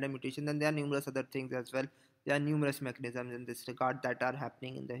and random mutation, then there are numerous other things as well. There are numerous mechanisms in this regard that are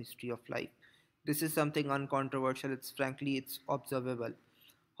happening in the history of life. This is something uncontroversial. It's observable.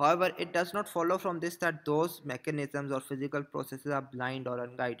 However, it does not follow from this that those mechanisms or physical processes are blind or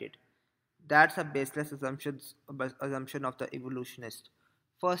unguided. That's a baseless assumption of the evolutionist.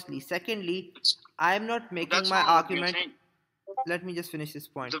 Firstly. Secondly, I am not making That's my not what we're argument. saying. Let me just finish this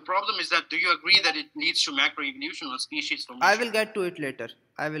point. The problem is that do you agree that it leads to macroevolution or species I formation? will get to it later.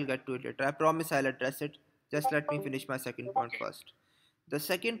 I will get to it later. I promise I'll address it. Just let me finish my second point Okay. first. The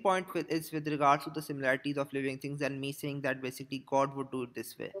second point is with regards to the similarities of living things and me saying that basically God would do it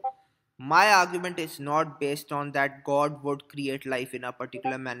this way. My argument is not based on that God would create life in a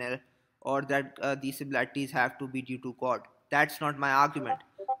particular manner or that these similarities have to be due to God. That's not my argument.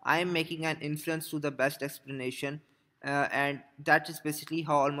 I am making an inference to the best explanation, and that is basically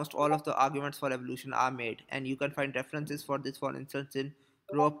how almost all of the arguments for evolution are made. And you can find references for this, for instance, in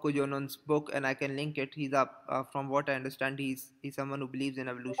Rob Kojonon's book, and I can link it. From what I understand, he's someone who believes in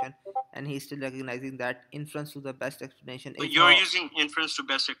evolution, and he's still recognizing that inference to the best explanation So is you're how. using inference to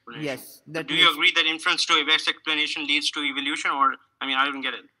best explanation. Yes, So that do you means agree that inference to a best explanation leads to evolution, or I mean, I don't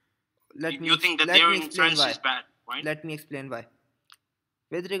get it. You think that let their me explain inference why. is bad, right? Let me explain why.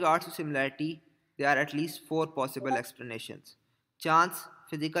 With regards to similarity, there are at least four possible explanations: chance,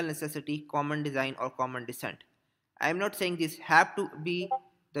 physical necessity, common design, or common descent. I am not saying these have to be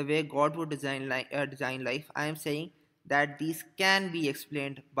the way God would design life. I am saying that these can be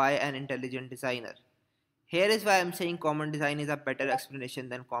explained by an intelligent designer. Here is why I'm saying common design is a better explanation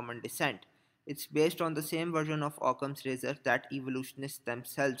than common descent. It's based on the same version of Occam's razor that evolutionists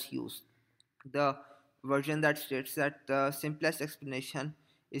themselves use. The version that states that the simplest explanation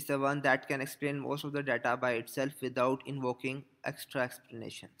is the one that can explain most of the data by itself without invoking extra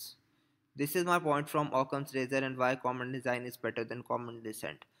explanations. This is my point from Occam's razor and why common design is better than common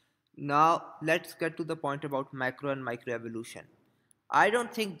descent. Now, let's get to the point about macro and micro evolution. I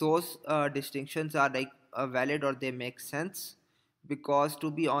don't think those distinctions are like valid or they make sense, because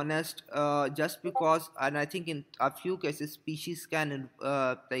to be honest, just because, and I think in a few cases species can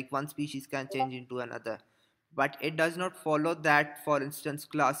like one species can change into another, but it does not follow that, for instance,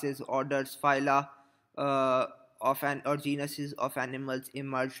 classes, orders, phyla uh, of an or genuses of animals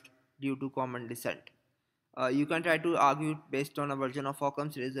emerged due to common descent. You can try to argue based on a version of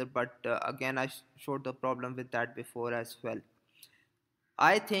Occam's razor, but again, I showed the problem with that before as well.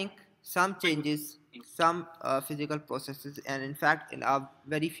 I think some changes, some physical processes, and in fact, in a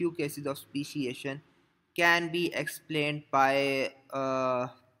very few cases of speciation, can be explained by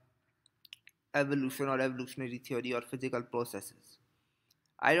evolution or evolutionary theory or physical processes.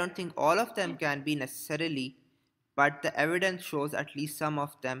 I don't think all of them can be necessarily, but the evidence shows at least some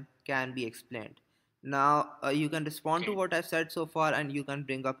of them can be explained. Now, you can respond to Okay. what I've said so far, and you can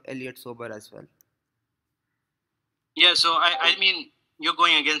bring up Elliot Sober as well. Yeah, so I mean, you're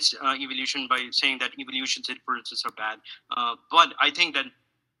going against evolution by saying that evolution's inferences are bad. But I think that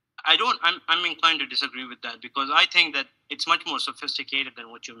I'm inclined to disagree with that, because I think that it's much more sophisticated than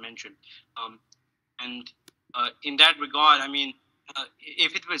what you mentioned. Um, and in that regard, I mean,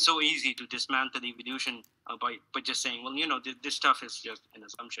 if it was so easy to dismantle evolution by just saying, well, this stuff is just an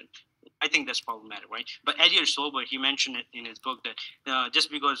assumption, I think that's problematic, right? But Elliot Sober, he mentioned it in his book that just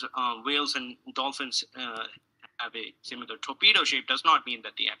because whales and dolphins have a similar torpedo shape does not mean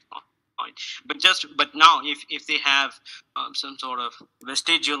that they have not. Right? But now if they have some sort of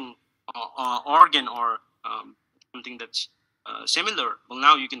vestigial organ or something that's similar, well,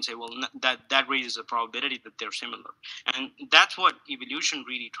 now you can say, well, that raises a probability that they're similar, and that's what evolution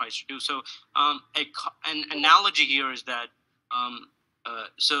really tries to do. So an analogy here is that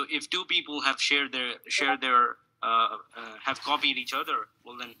so if two people have shared their have copied each other,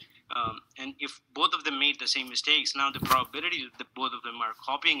 well then and if both of them made the same mistakes, now the probability that both of them are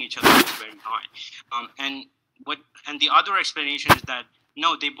copying each other is very high. And what and the other explanation is that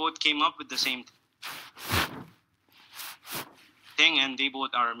no, they both came up with the same thing, and they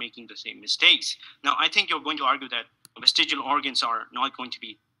both are making the same mistakes. Now, I think you're going to argue that vestigial organs are not going to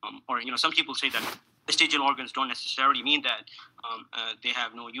be, or some people say that vestigial organs don't necessarily mean that they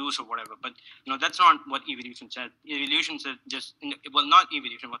have no use or whatever. But that's not what evolution said. Evolution said just well, not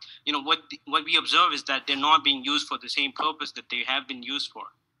evolution, but what we observe is that they're not being used for the same purpose that they have been used for.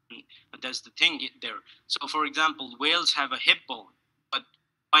 And that's the thing there. So, for example, whales have a hip bone, but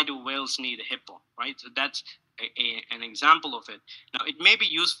why do whales need a hip bone, right? So that's an example of it. Now, it may be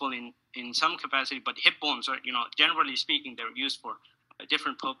useful in some capacity, but hip bones are, generally speaking, they're used for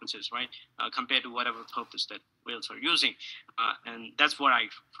different purposes, right? Compared to whatever purpose that whales are using, and that's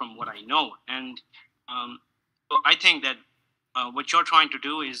from what I know. And so I think that what you're trying to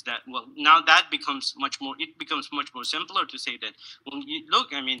do is that, well, now that becomes much more simpler to say that, well, you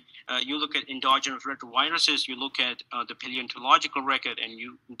look at endogenous retroviruses, you look at the paleontological record, and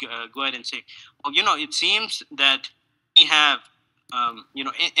you go ahead and say, well, it seems that we have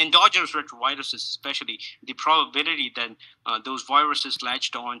endogenous retroviruses, especially the probability that those viruses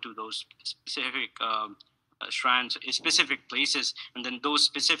latched onto those specific strands in specific places, and then those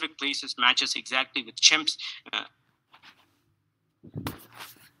specific places matches exactly with chimps,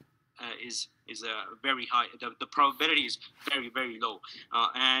 is very high. The probability is very, very low,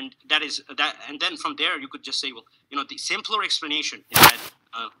 and that is that. And then from there, you could just say, well, the simpler explanation is that.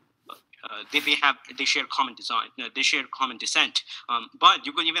 They share common design. They share common descent. But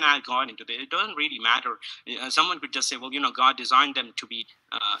you could even add God into it. It doesn't really matter. Someone could just say, well, God designed them to be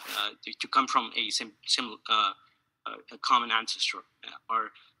to come from a a common ancestor,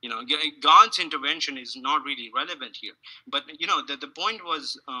 or God's intervention is not really relevant here. But the point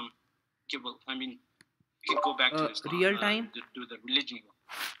was, okay, well, I mean, we could go back to Islam, Real time. to the religion.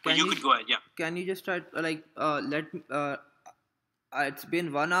 But Can you you could go ahead, yeah. can you just try let me it's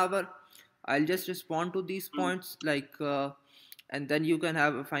been 1 hour. I'll just respond to these points. and then you can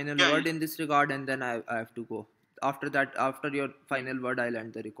have a final Yeah, word in this regard, and then I have to go. After that, after your final word, I'll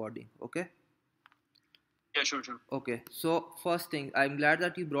end the recording. Okay. yeah, sure, sure. Okay, so first thing, I'm glad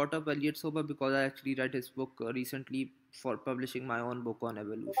that you brought up Elliot Sober because I actually read his book recently for publishing my own book on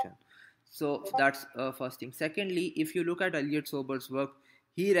evolution. So that's first thing. Secondly, if you look at Elliot Sober's work,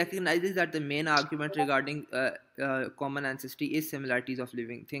 he recognizes that the main argument regarding common ancestry is similarities of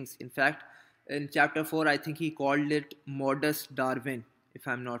living things. In fact, in chapter 4, I think he called it modest Darwin, if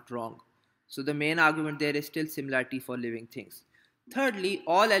I'm not wrong. So the main argument there is still similarity for living things. Thirdly,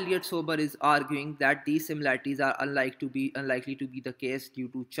 all Elliot Sober is arguing that these similarities are unlikely to be the case due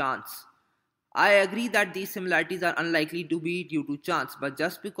to chance. I agree that these similarities are unlikely to be due to chance, but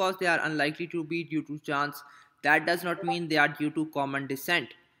just because they are unlikely to be due to chance, that does not mean they are due to common descent.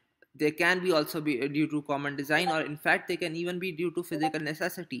 They can be also be due to common design, or in fact, they can even be due to physical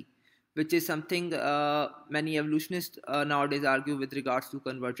necessity, which is something many evolutionists nowadays argue with regards to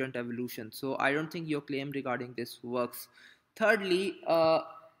convergent evolution. So I don't think your claim regarding this works. Thirdly,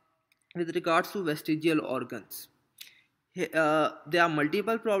 with regards to vestigial organs, there are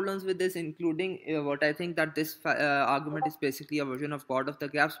multiple problems with this, including what I think that this argument is basically a version of God of the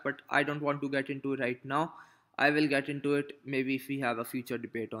gaps, but I don't want to get into it right now. I will get into it maybe if we have a future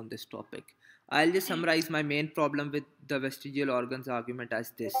debate on this topic. I'll just summarize my main problem with the vestigial organs argument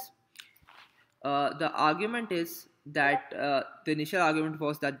as this. The argument is that the initial argument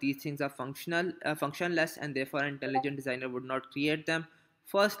was that these things are functionless, and therefore an intelligent designer would not create them.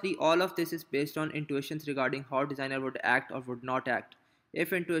 Firstly, all of this is based on intuitions regarding how designer would act or would not act.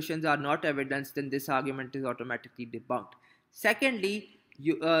 If intuitions are not evidence, then this argument is automatically debunked. Secondly,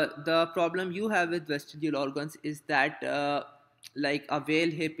 the problem you have with vestigial organs is that like a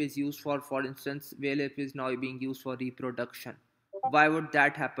whale hip is used for instance, whale hip is now being used for reproduction. Why would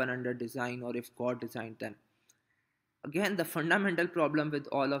that happen under design, or if God designed them? Again, the fundamental problem with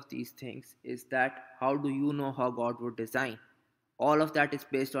all of these things is that how do you know how God would design? All of that is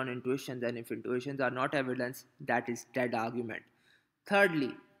based on intuitions, and if intuitions are not evidence, that is dead argument.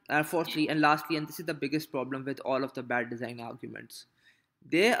 Thirdly, fourthly, and lastly, and this is the biggest problem with all of the bad design arguments,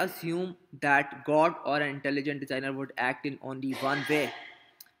 they assume that God or an intelligent designer would act in only one way.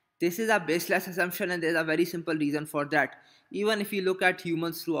 This is a baseless assumption, and there's a very simple reason for that. Even if you look at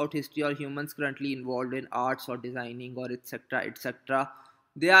humans throughout history, or humans currently involved in arts or designing or etc., etc.,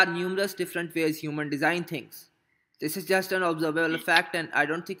 there are numerous different ways human design things. This is just an observable fact, and I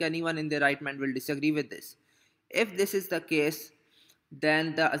don't think anyone in their right mind will disagree with this. If this is the case,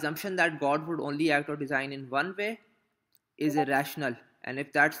 then the assumption that God would only act or design in one way is irrational. And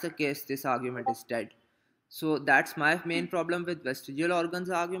if that's the case, this argument is dead. So that's my main problem with vestigial organs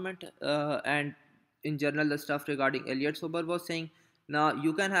argument, and in general the stuff regarding Elliot Sober was saying. Now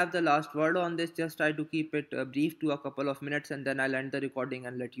you can have the last word on this. Just try to keep it brief to a couple of minutes, and then I'll end the recording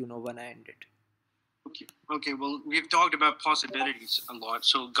and let you know when I end it. Okay. Okay. Well, we've talked about possibilities a lot.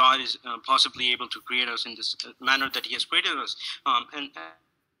 So God is possibly able to create us in this manner that He has created us,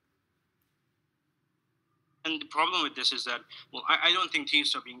 and the problem with this is that, well, I don't think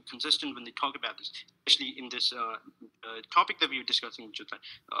theists are being consistent when they talk about this, especially in this topic that we were discussing, which is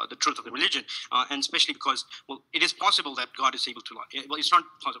the truth of the religion, and especially because, well, it is possible that God is able to lie. Well, it's not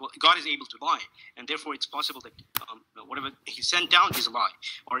possible. God is able to lie, and therefore it's possible that whatever He sent down is a lie,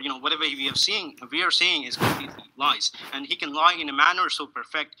 or whatever we are saying is completely lies, and He can lie in a manner so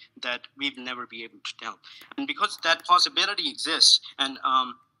perfect that we will never be able to tell. And because that possibility exists, and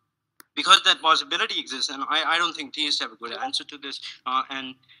I don't think theists have a good answer to this,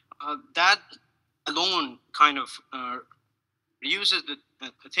 and that alone kind of reduces the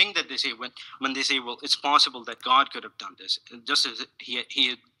thing that they say when they say, well, it's possible that God could have done this, just as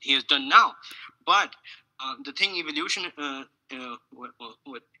he has done now. But the thing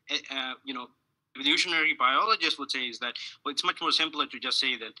evolutionary biologists would say is that, well, it's much more simpler to just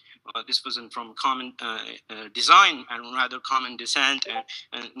say that this wasn't from common design, and rather common descent,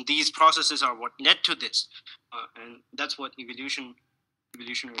 and these processes are what led to this, and that's what evolutionary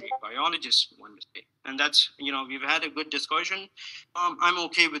biologists want to say. And that's, we've had a good discussion. I'm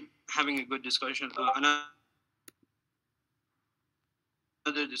okay with having a good discussion, another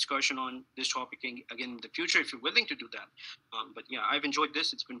discussion on this topic again in the future if you're willing to do that. But yeah, I've enjoyed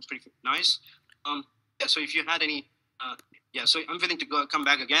this. It's been pretty nice. Yeah, so if you had any, so I'm willing to come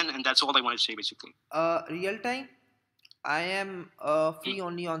back again, and that's all I wanted to say basically. Real time, I am free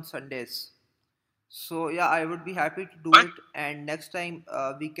only on Sundays. So yeah, I would be happy to do it, and next time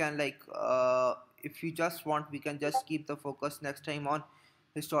we can if you just want, we can just keep the focus next time on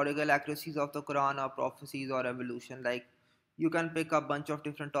historical accuracies of the Quran, or prophecies, or evolution. Like, you can pick a bunch of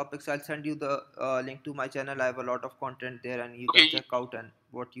different topics. I'll send you the link to my channel. I have a lot of content there, and you can Okay. check out and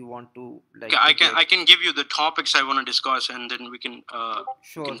what you want to Okay, like debate. I can give you the topics I want to discuss, and then we can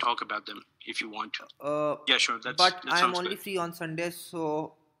Sure. talk about them if you want to. Yeah, sure. That But I'm sounds only good. free on Sundays, so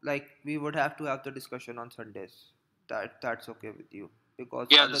like we would have to have the discussion on Sundays. That's okay with you, because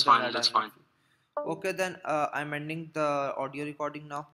Yeah, other that's than fine. that That's I'm not fine. free. Okay, then I'm ending the audio recording now.